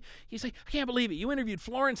like, he's like, I can't believe it, you interviewed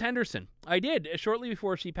Florence Henderson. I did, shortly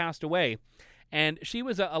before she passed away, and she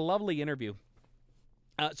was a lovely interview.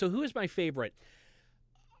 So who is my favorite?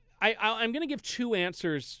 I'm going to give two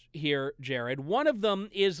answers here, Jared. One of them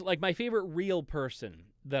is like my favorite real person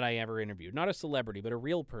that I ever interviewed. Not a celebrity, but a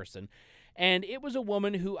real person. And it was a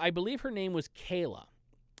woman who, I believe her name was Kayla.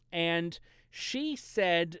 And she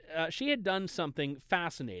said she had done something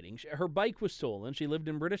fascinating. Her bike was stolen. She lived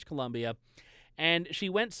in British Columbia. And she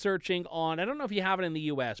went searching on, I don't know if you have it in the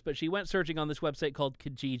U.S., but she went searching on this website called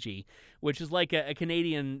Kijiji, which is like a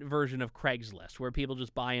Canadian version of Craigslist, where people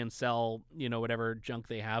just buy and sell, whatever junk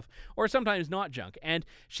they have, or sometimes not junk. And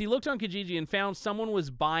she looked on Kijiji and found someone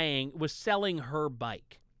was selling her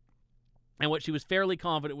bike. And what she was fairly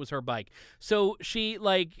confident was her bike. So she,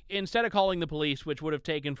 instead of calling the police, which would have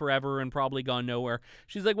taken forever and probably gone nowhere,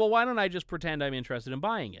 she's like, well, why don't I just pretend I'm interested in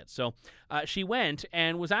buying it? So she went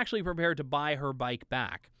and was actually prepared to buy her bike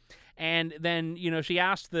back. And then, she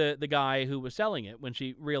asked the guy who was selling it, when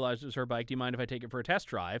she realized it was her bike, do you mind if I take it for a test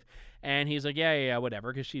drive? And he's like, yeah,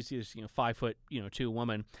 whatever, because she's this, 5'2"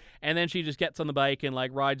 woman. And then she just gets on the bike and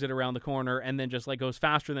rides it around the corner, and then just goes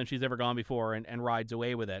faster than she's ever gone before, and rides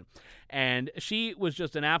away with it. And she was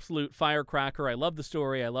just an absolute firecracker. I love the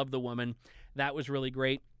story. I love the woman. That was really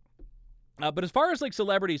great. But as far as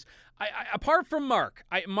celebrities, I apart from Mark,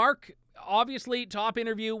 Mark, obviously top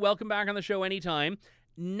interview. Welcome back on the show anytime.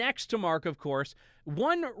 Next to Mark, of course,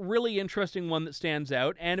 one really interesting one that stands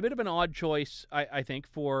out, and a bit of an odd choice, I think,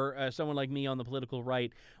 for someone like me on the political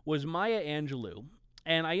right, was Maya Angelou.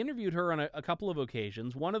 And I interviewed her on a couple of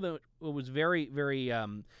occasions. One of them was very, very,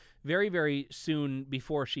 very, very soon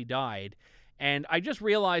before she died. And I just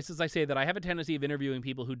realized, as I say, that I have a tendency of interviewing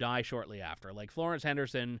people who die shortly after. Like Florence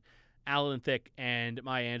Henderson, Alan Thicke, and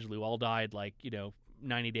Maya Angelou all died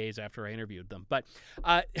 90 days after I interviewed them. But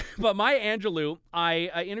Maya Angelou, I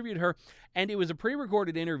interviewed her, and it was a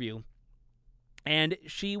pre-recorded interview, and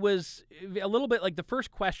she was a little bit the first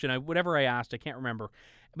question, whatever I asked, I can't remember,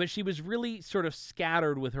 but she was really sort of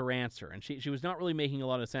scattered with her answer, and she was not really making a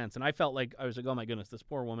lot of sense, and I felt I was like, oh my goodness, this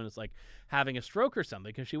poor woman is having a stroke or something,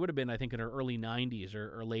 because she would have been, I think, in her early 90s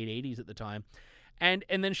or late 80s at the time. And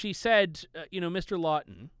then she said, Mr.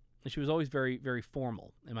 Lawton. And she was always very, very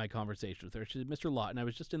formal in my conversation with her. She said, Mr. Lawton, I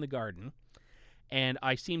was just in the garden, and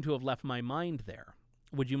I seem to have left my mind there.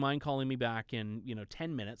 Would you mind calling me back in,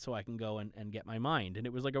 10 minutes so I can go and get my mind? And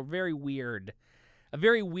it was a very weird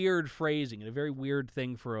phrasing and a very weird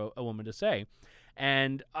thing for a woman to say.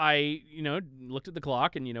 And I, looked at the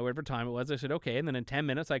clock and, whatever time it was, I said, okay. And then in 10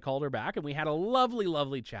 minutes, I called her back, and we had a lovely,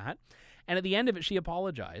 lovely chat. And at the end of it, she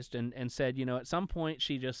apologized and said, at some point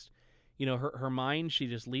she just... her mind, she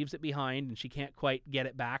just leaves it behind, and she can't quite get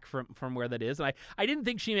it back from where that is. And I didn't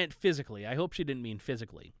think she meant physically. I hope she didn't mean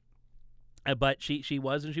physically. But she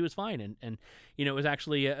was, and she was fine. And it was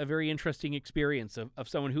actually a very interesting experience of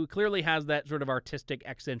someone who clearly has that sort of artistic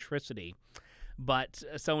eccentricity, but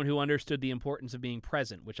someone who understood the importance of being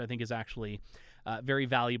present, which I think is actually very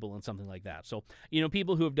valuable in something like that. So,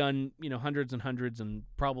 people who have done, hundreds and hundreds and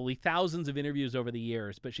probably thousands of interviews over the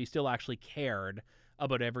years, but she still actually cared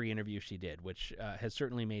about every interview she did, which has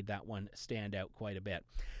certainly made that one stand out quite a bit.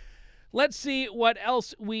 Let's see what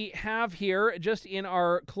else we have here just in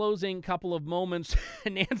our closing couple of moments.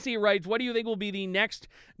 Nancy writes, what do you think will be the next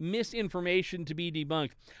misinformation to be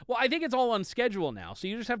debunked? Well, I think it's all on schedule now, so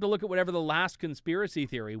you just have to look at whatever the last conspiracy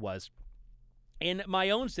theory was. In my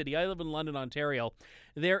own city, I live in London, Ontario,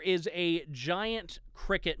 there is a giant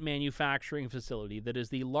cricket manufacturing facility that is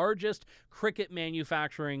the largest cricket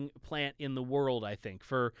manufacturing plant in the world, I think,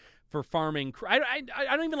 for for farming. I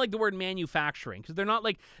don't even like the word manufacturing, because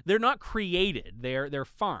they're not created. They're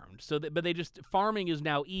farmed. But they just, farming is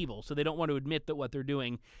now evil, so they don't want to admit that what they're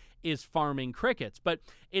doing is farming crickets. But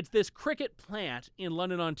it's this cricket plant in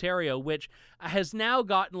London, Ontario, which has now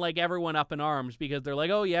gotten like everyone up in arms, because they're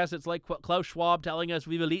like, oh yes, it's like Klaus Schwab telling us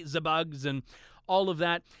we will eat the bugs and all of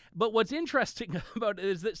that. But what's interesting about it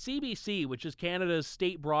is that CBC, which is Canada's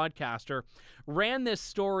state broadcaster, ran this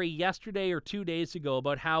story yesterday or 2 days ago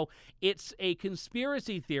about how it's a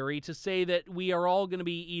conspiracy theory to say that we are all going to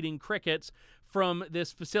be eating crickets from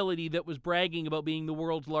this facility that was bragging about being the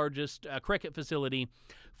world's largest cricket facility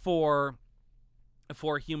for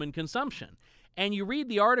human consumption. And you read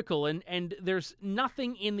the article, and there's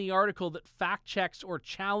nothing in the article that fact checks or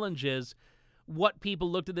challenges what people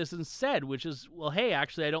looked at this and said, which is, well, hey,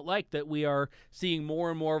 actually, I don't like that we are seeing more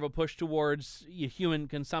and more of a push towards human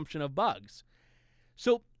consumption of bugs.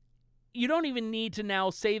 So you don't even need to now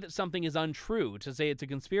say that something is untrue to say it's a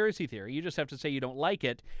conspiracy theory. You just have to say you don't like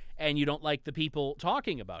it, and you don't like the people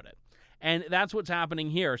talking about it. And that's what's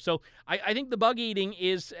happening here. So I think the bug eating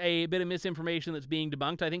is a bit of misinformation that's being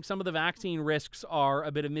debunked. I think some of the vaccine risks are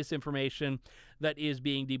a bit of misinformation that is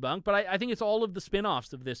being debunked. But I think it's all of the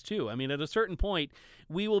spin-offs of this, too. I mean, at a certain point,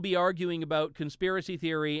 we will be arguing about conspiracy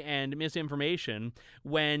theory and misinformation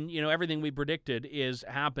when, everything we predicted is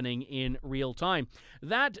happening in real time.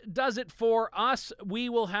 That does it for us. We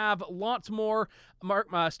will have lots more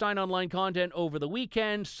Stein Online content over the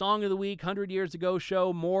weekend. Song of the Week, 100 Years Ago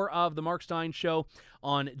show, more of the Mark Stein Show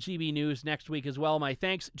on GB News next week as well. My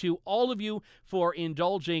thanks to all of you for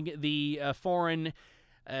indulging the foreign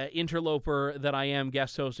interloper that I am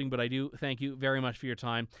guest hosting, but I do thank you very much for your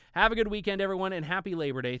time. Have a good weekend, everyone, and happy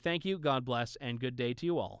Labor Day. Thank you, God bless, and good day to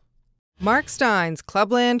you all. Mark Stein's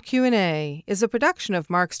Clubland Q&A is a production of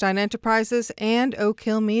Mark Stein Enterprises and Oak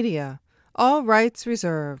Hill Media. All rights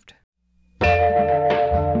reserved.